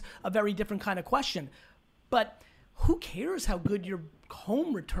becomes a very different kind of question. But who cares how good your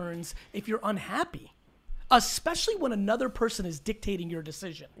home returns if you're unhappy? Especially when another person is dictating your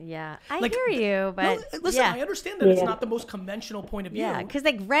decision. yeah, I Like, hear you, but No, listen, yeah. I understand that it's not the most conventional point of view. Yeah, because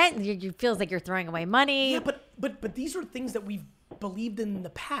like rent, you feels like you're throwing away money. Yeah, but these are things that we've believed in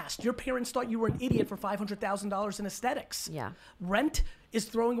the past. Your parents thought you were an idiot for $500,000 in aesthetics. Yeah. Rent is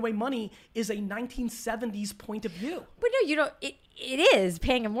throwing away money is a 1970s point of view. But no, you don't. It is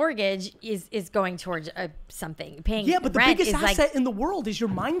paying a mortgage is going towards something. Paying Yeah, but the rent biggest is asset like. in the world is your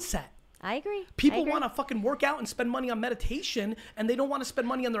mindset. I agree. People want to fucking work out and spend money on meditation, and they don't want to spend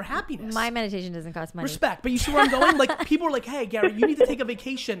money on their happiness. My meditation doesn't cost money. Respect, but you see where I'm going? Like, people are like, hey, Gary, you need to take a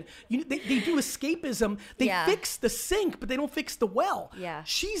vacation. They do escapism. They Yeah. fix the sink, but they don't fix the well. Yeah.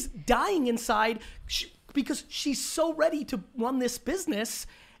 She's dying inside because she's so ready to run this business,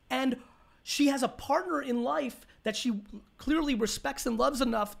 and she has a partner in life that she clearly respects and loves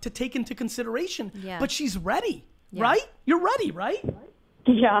enough to take into consideration. Yeah. But she's ready, Yeah. right? You're ready, right?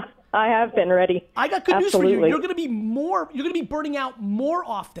 Yeah, I have been ready. I got good news for you. Absolutely. You're going to be burning out more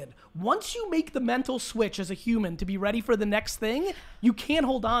often. Once you make the mental switch as a human to be ready for the next thing, you can't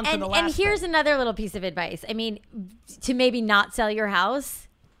hold on to the last And here's thing. another little piece of advice. I mean, to maybe not sell your house.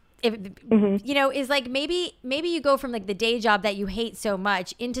 If, you know, is like maybe you go from like the day job that you hate so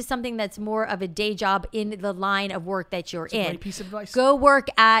much into something that's more of a day job in the line of work that you're in. Great piece of advice. Go work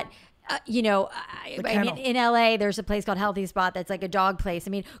at you know, I mean, kennel. in LA, there's a place called Healthy Spot that's like a dog place. I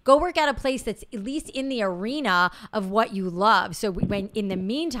mean, go work at a place that's at least in the arena of what you love. So when in the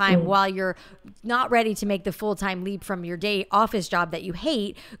meantime, while you're not ready to make the full-time leap from your day office job that you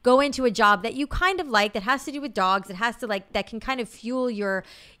hate, go into a job that you kind of like, that has to do with dogs, that has to like, that can kind of fuel your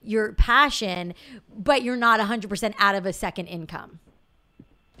passion, but you're not 100% out of a second income.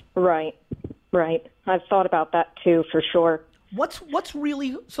 Right. I've thought about that too, for sure. What's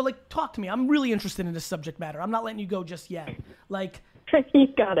really, so like, talk to me. I'm really interested in this subject matter. I'm not letting you go just yet. Like, You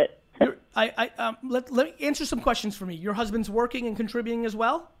got it. let me answer some questions for me. Your husband's working and contributing as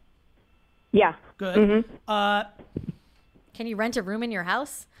well? Yeah. Good. Can you rent a room in your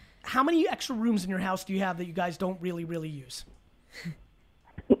house? How many extra rooms in your house do you have that you guys don't really use?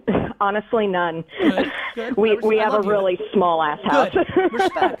 Honestly, none. Good. We I have a love you. really small ass house. Good.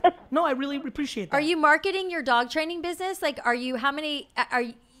 Respect. No, I really appreciate that. Are you marketing your dog training business? Like,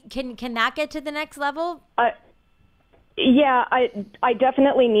 can that get to the next level? Yeah, I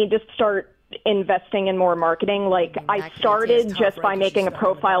definitely need to start investing in more marketing. Like, I started tough, just right, by 'cause making a she's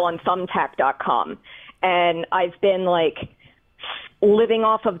starting profile on thumbtack.com. And I've been like living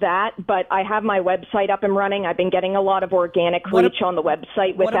off of that, but I have my website up and running. I've been getting a lot of organic reach on the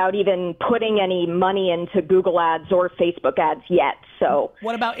website without even putting any money into Google ads or Facebook ads yet. So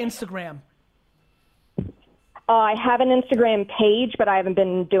What about Instagram? I have an Instagram page, but I haven't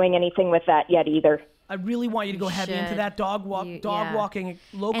been doing anything with that yet either. I really want you to go heavy into should. that dog walking, localized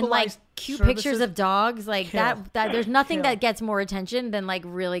And like cute services. pictures of dogs, like Kill. that there's nothing Kill. that gets more attention than like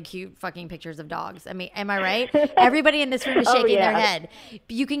really cute fucking pictures of dogs. I mean, am I right? Everybody in this room is shaking their head.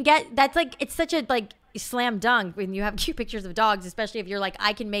 You can get, that's like, it's such a like slam dunk when you have cute pictures of dogs, especially if you're like,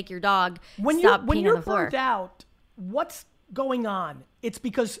 I can make your dog stop when peeing you're on the floor. burnt out, what's going on? It's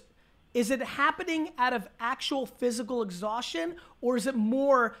because, is it happening out of actual physical exhaustion, or is it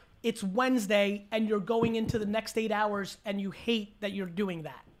more, it's Wednesday and you're going into the next 8 hours and you hate that you're doing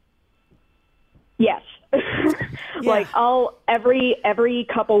that? Yes. Like every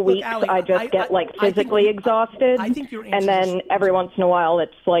couple weeks, Alli, I just get like physically exhausted. I think your and then every once in a while,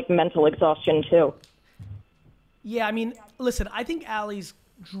 it's like mental exhaustion too. Yeah, I mean, listen, I think Alli's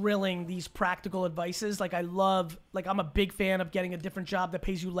drilling these practical advices. Like I'm a big fan of getting a different job that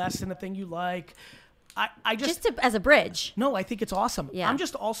pays you less than the thing you like. I just as a bridge. No, I think it's awesome. Yeah. I'm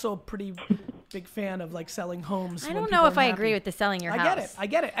just also a pretty big fan of like selling homes. I don't know if I agree with the selling your house. I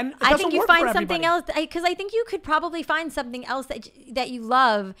get it. And I think you find something else, because I think you could probably find something else that you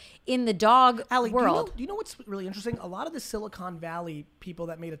love in the dog Alli, world. Do you know what's really interesting? A lot of the Silicon Valley people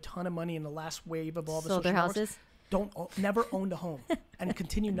that made a ton of money in the last wave of all the sold their social houses. Never owned a home and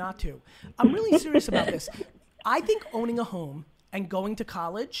continue not to. I'm really serious about this. I think owning a home and going to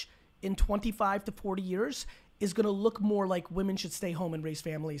college in 25 to 40 years is going to look more like women should stay home and raise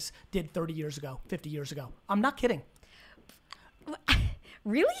families did 30 years ago, 50 years ago. I'm not kidding.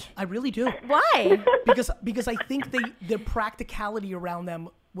 Really? I really do. Why? Because I think the practicality around them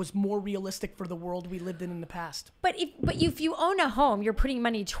was more realistic for the world we lived in the past. But if you own a home, you're putting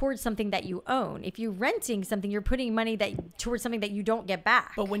money towards something that you own. If you're renting something, you're putting money towards something that you don't get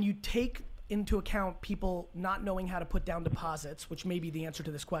back. But when you take into account people not knowing how to put down deposits, which may be the answer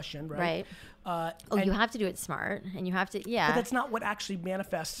to this question, right? You have to do it smart, and you have to, But that's not what actually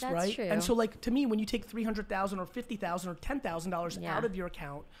manifests, that's right? True. And so, like, to me, when you take $300,000 or $50,000 or $10,000 out of your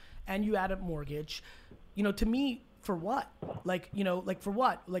account and you add a mortgage, to me, for what? For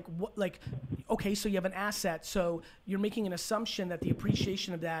what? Okay, so you have an asset. So you're making an assumption that the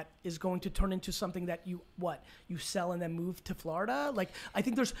appreciation of that is going to turn into something that you sell and then move to Florida. Like, I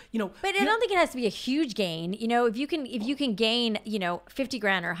think there's, But I don't think it has to be a huge gain. If you can gain, 50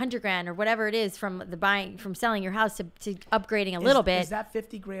 grand or 100 grand or whatever it is from selling your house to upgrading a little bit. Is that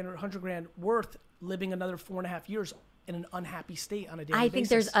 50 grand or 100 grand worth living another 4.5 years in an unhappy state on a daily basis? I think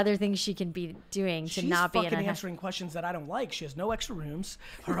there's other things she can be doing to not be in She's fucking answering questions that I don't like. She has no extra rooms.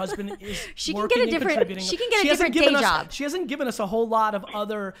 Her husband is she can working get a different and contributing. She can get a different day job. She hasn't given us a whole lot of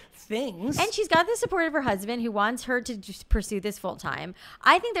other things. And she's got the support of her husband who wants her to just pursue this full time.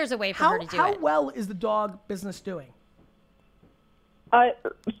 I think there's a way for her to do it. How well is the dog business doing?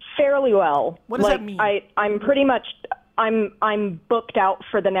 Fairly well. What does that mean? I'm pretty much I'm booked out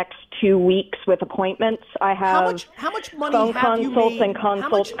for the next 2 weeks with appointments. I have how much money phone have you consults made? and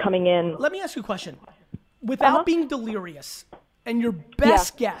consults coming in. Let me ask you a question. Without being delirious, and your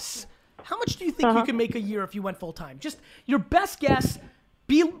best guess, how much do you think you can make a year if you went full time? Just your best guess.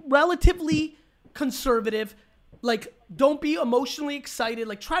 Be relatively conservative. Like, don't be emotionally excited.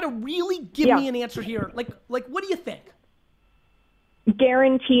 Like, try to really give me an answer here. Like, what do you think?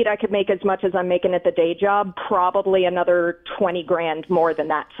 Guaranteed I could make as much as I'm making at the day job, probably another 20 grand more than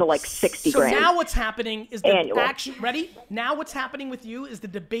that, so like 60 grand. So now what's happening is annual. Now what's happening with you is the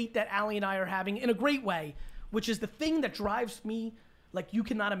debate that Alli and I are having in a great way, which is the thing that drives me like you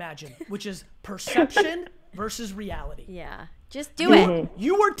cannot imagine, which is perception versus reality. Yeah, just do it.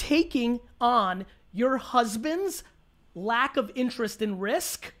 You are taking on your husband's lack of interest in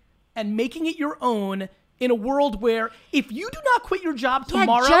risk and making it your own in a world where if you do not quit your job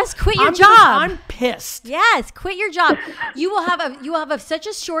tomorrow, just quit your job. I'm pissed. Yes, quit your job. You will have such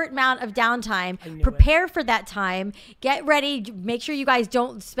a short amount of downtime. Prepare for that time. Get ready. Make sure you guys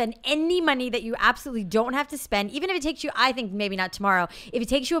don't spend any money that you absolutely don't have to spend. Even if it takes you, I think maybe not tomorrow. If it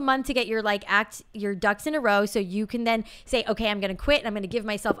takes you a month to get your your ducks in a row, so you can then say, okay, I'm going to quit and I'm going to give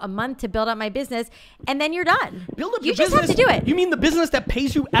myself a month to build up my business, and then you're done. Build up you your just business. have to do it. You mean the business that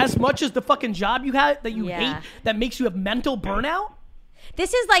pays you as much as the fucking job you had that you Yeah. hate, that makes you have mental burnout?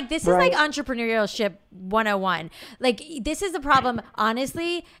 This is like entrepreneurship 101. Like, this is the problem,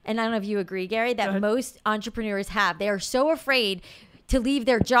 honestly, and I don't know if you agree, Gary, that most entrepreneurs have. They are so afraid to leave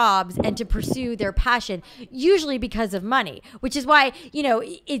their jobs and to pursue their passion, usually because of money, which is why,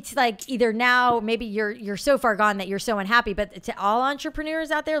 it's like either now maybe you're so far gone that you're so unhappy. But to all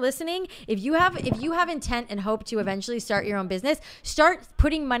entrepreneurs out there listening, if you have intent and hope to eventually start your own business, start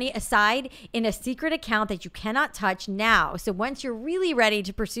putting money aside in a secret account that you cannot touch now. So once you're really ready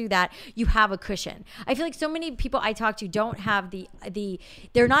to pursue that, you have a cushion. I feel like so many people I talk to don't have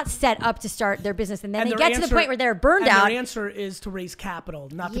they're not set up to start their business, and then they get to the point where they're burned out. Their answer is to raise capital,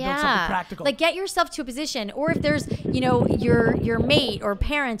 not to build something practical. Like, get yourself to a position, or if there's, your mate or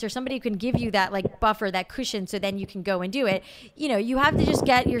parents or somebody who can give you that like buffer, that cushion, so then you can go and do it. You have to just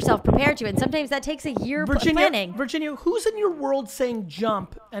get yourself prepared to it. And sometimes that takes a year planning. Virginia, who's in your world saying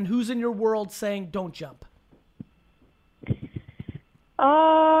jump and who's in your world saying don't jump?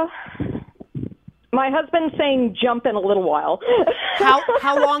 My husband's saying jump in a little while.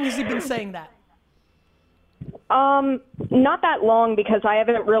 How long has he been saying that? Not that long, because I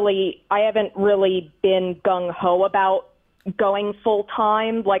haven't really been gung ho about going full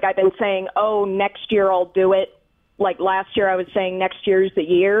time. Like, I've been saying, oh, next year I'll do it. Like last year I was saying next year's the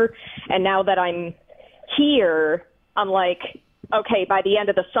year. And now that I'm here, I'm like, okay, by the end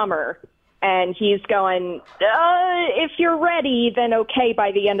of the summer. And he's going, if you're ready, then okay,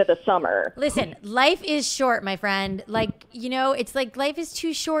 by the end of the summer. Listen, life is short, my friend. Like, you know, it's like life is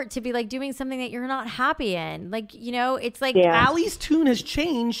too short to be like doing something that you're not happy in. Like, you know, it's like Alli's tune has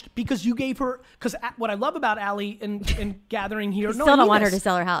changed because you gave her, because what I love about Alli in gathering here. Still don't want her to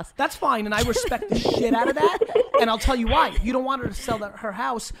sell her house. That's fine. And I respect the shit out of that. And I'll tell you why. You don't want her to sell her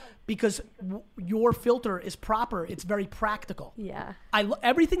house because your filter is proper. It's very practical. Yeah.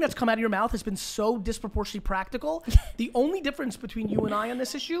 Everything that's come out of your mouth has been so disproportionately practical. The only difference between you and I on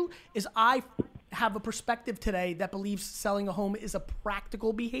this issue is I have a perspective today that believes selling a home is a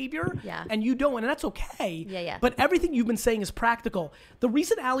practical behavior. Yeah. And you don't, and that's okay. Yeah. But everything you've been saying is practical. The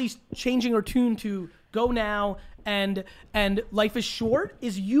reason Alli's changing her tune to go now and life is short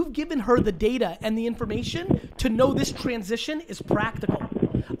is you've given her the data and the information to know this transition is practical.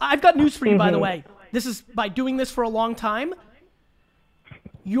 I've got news for you, by the way. This is by doing this for a long time.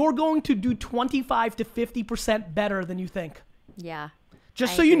 You're going to do 25 to 50% better than you think. Yeah.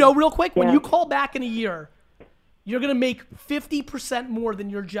 Just so you know, real quick, when you call back in a year, you're going to make 50% more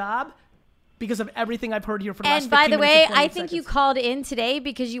than your job because of everything I've heard here for the last 15 minutes. And by the way, I think seconds. you called in today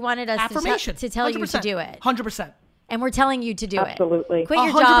because you wanted us to tell 100%. you to do it. 100%. And we're telling you to do Absolutely. it. Quit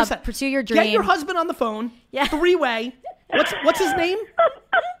your 100%. job, pursue your dream. Get your husband on the phone. Yeah. Three-way. What's his name?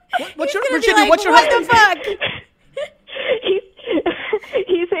 What's your Virginia? Virginia? What's your what husband's the name? fuck?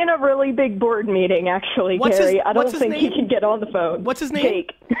 He's in a really big board meeting, actually, Gary. I don't think he can get on the phone. What's his name?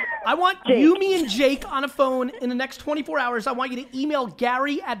 Jake. I want you, me, and Jake on a phone in the next 24 hours. I want you to email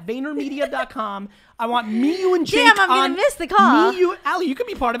Gary@VaynerMedia.com. I want me, you, and Jake. Damn, I'm gonna miss the call. Me, you, Alli, you could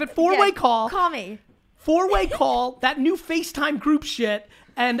be part of it. Four-way call. Call me. Four-way call. That new FaceTime group shit.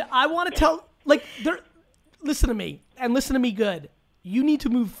 And I want to tell, like, listen to me and listen to me good. You need to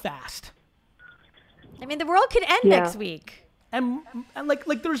move fast. I mean, the world could end next week. And like,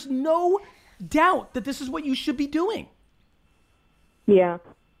 there's no doubt that this is what you should be doing. Yeah.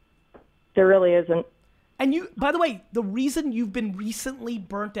 There really isn't. And you, by the way, the reason you've been recently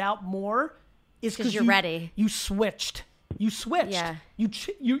burnt out more is because you're ready. You switched. You switched. Yeah.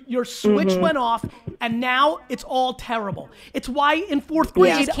 Your switch went off, and now it's all terrible. It's why in fourth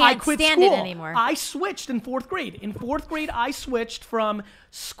grade I quit stand school. it anymore. I switched in fourth grade. In fourth grade, I switched from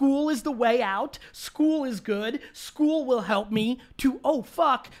school is the way out, school is good, school will help me, to oh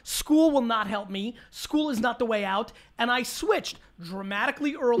fuck, school will not help me, school is not the way out, and I switched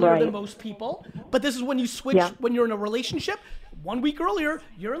dramatically earlier than most people. But this is when you switch when you're in a relationship. 1 week earlier,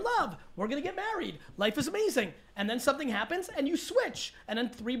 you're in love. We're going to get married. Life is amazing. And then something happens and you switch. And then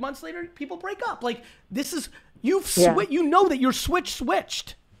 3 months later, people break up. Like, this is, you know that you're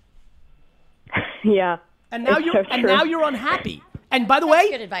switched. Yeah. And now you're unhappy. And by the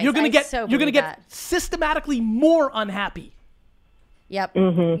way, you're going to get systematically more unhappy. Yep.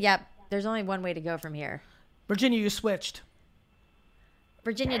 Yep. There's only one way to go from here. Virginia, you switched.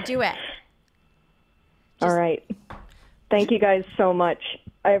 Virginia, do it. All right. Thank you guys so much.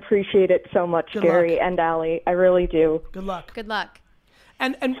 I appreciate it so much, Gary and Alli. I really do. Good luck. Good luck.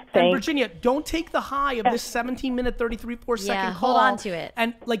 And Virginia, don't take the high of this 17-minute, 33.4-second call. Hold on to it.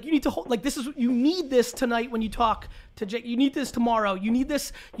 And like you need to hold, like you need this tonight when you talk to Jake. You need this tomorrow. You need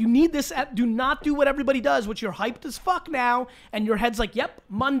this. Do not do what everybody does, which you're hyped as fuck now, and your head's like, yep,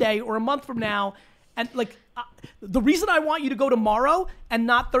 Monday or a month from now. And like the reason I want you to go tomorrow and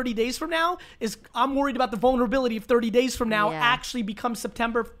not 30 days from now is I'm worried about the vulnerability of 30 days from now actually becomes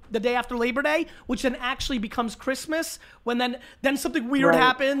September, the day after Labor Day, which then actually becomes Christmas, when then something weird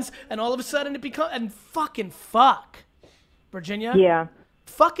happens and all of a sudden it becomes, and fucking fuck, Virginia. Yeah.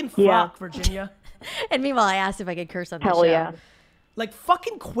 Fucking fuck, Virginia. And meanwhile, I asked if I could curse on the show. Hell yeah. Like,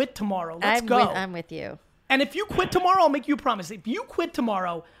 fucking quit tomorrow. Let's go. I'm with you. And if you quit tomorrow, I'll make you a promise. If you quit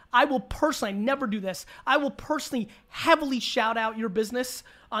tomorrow, I will personally, I never do this, I will personally heavily shout out your business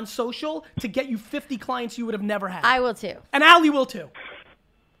on social to get you 50 clients you would have never had. I will too. And Alli will too.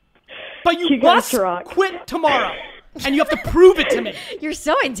 But you must quit tomorrow. And you have to prove it to me. You're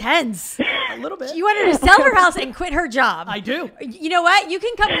so intense. A little bit. You want her to sell her house and quit her job. I do. You know what? You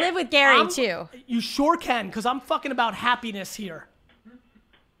can come live with Gary too. You sure can, because I'm fucking about happiness here.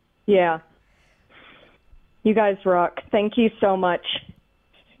 Yeah. You guys rock. Thank you so much.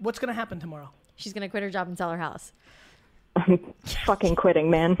 What's going to happen tomorrow? She's going to quit her job and sell her house. I'm fucking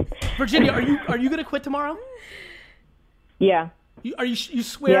quitting, man. Virginia, are you going to quit tomorrow? Yeah. You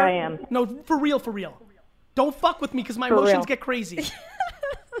swear? Yeah, I am. No, for real. Don't fuck with me because my For emotions real. get crazy.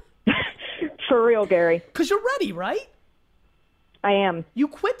 For real, Gary. Because you're ready, right? I am. You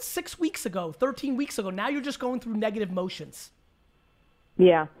quit 6 weeks ago, 13 weeks ago. Now you're just going through negative motions.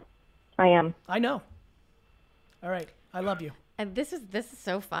 Yeah, I am. I know. All right. I love you. And this is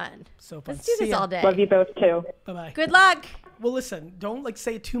so fun. So fun. Let's do See this ya. all day. Love you both, too. Bye-bye. Good luck. Well, listen, don't like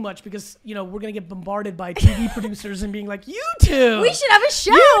say it too much because, you know, we're going to get bombarded by TV producers and being like, you two. We should have a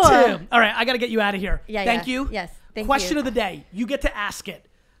show. You two. All right. I got to get you out of here. Yeah, Thank yeah. you. Yes. Thank Question you. of the day. You get to ask it.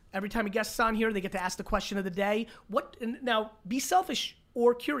 Every time a guest's on here, they get to ask the question of the day. Now, be selfish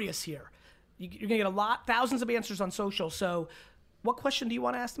or curious here. You're going to get thousands of answers on social. So what question do you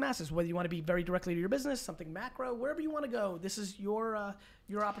want to ask the masses? Whether you want to be very directly to your business, something macro, wherever you want to go, this is your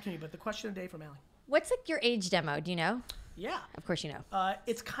opportunity. But the question of the day from Alli. What's like your age demo? Do you know? Yeah. Of course you know.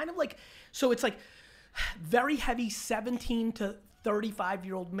 It's kind of like, so it's like very heavy 17 to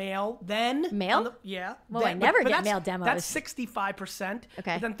 35-year-old male. Then Male? Yeah. Well, then, I never get that's, male demos. That's 65%.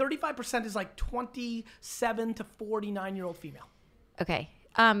 Okay. But then 35% is like 27 to 49-year-old female. Okay.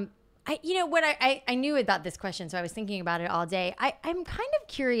 You know what I knew about this question, so I was thinking about it all day. I'm kind of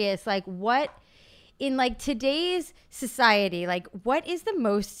curious, like what in like today's society, like what is the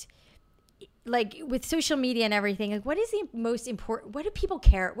most, like with social media and everything, like what is the most important, what do people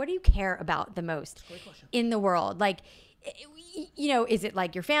care? What do you care about the most in the world? Like, you know, is it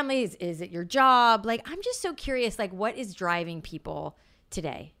like your family? Is it your job? Like, I'm just so curious, like what is driving people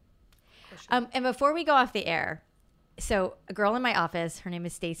today? And before we go off the air, so a girl in my office, her name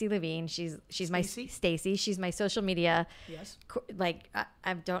is Stacy Levine. She's my Stacy. She's my social media. Yes. Like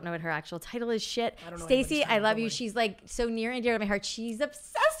I don't know what her actual title is. Shit. I don't know Stacy, anybody's title, I love don't you. worry. She's like so near and dear to my heart. She's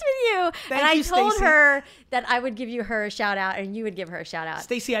obsessed with you. Thank and you, I told Stacy. her that I would give you her a shout out and you would give her a shout out.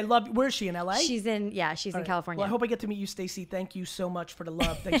 Stacy, I love you. Where is she, in LA? She's in California. Well, I hope I get to meet you, Stacy. Thank you so much for the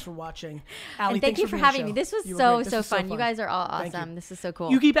love. Thanks for watching. Alli, and thank you for being on the having me. show. This was You were so great. This was fun. You guys are all Thank awesome. you. This is so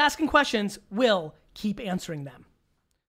cool. You keep asking questions. We'll keep answering them.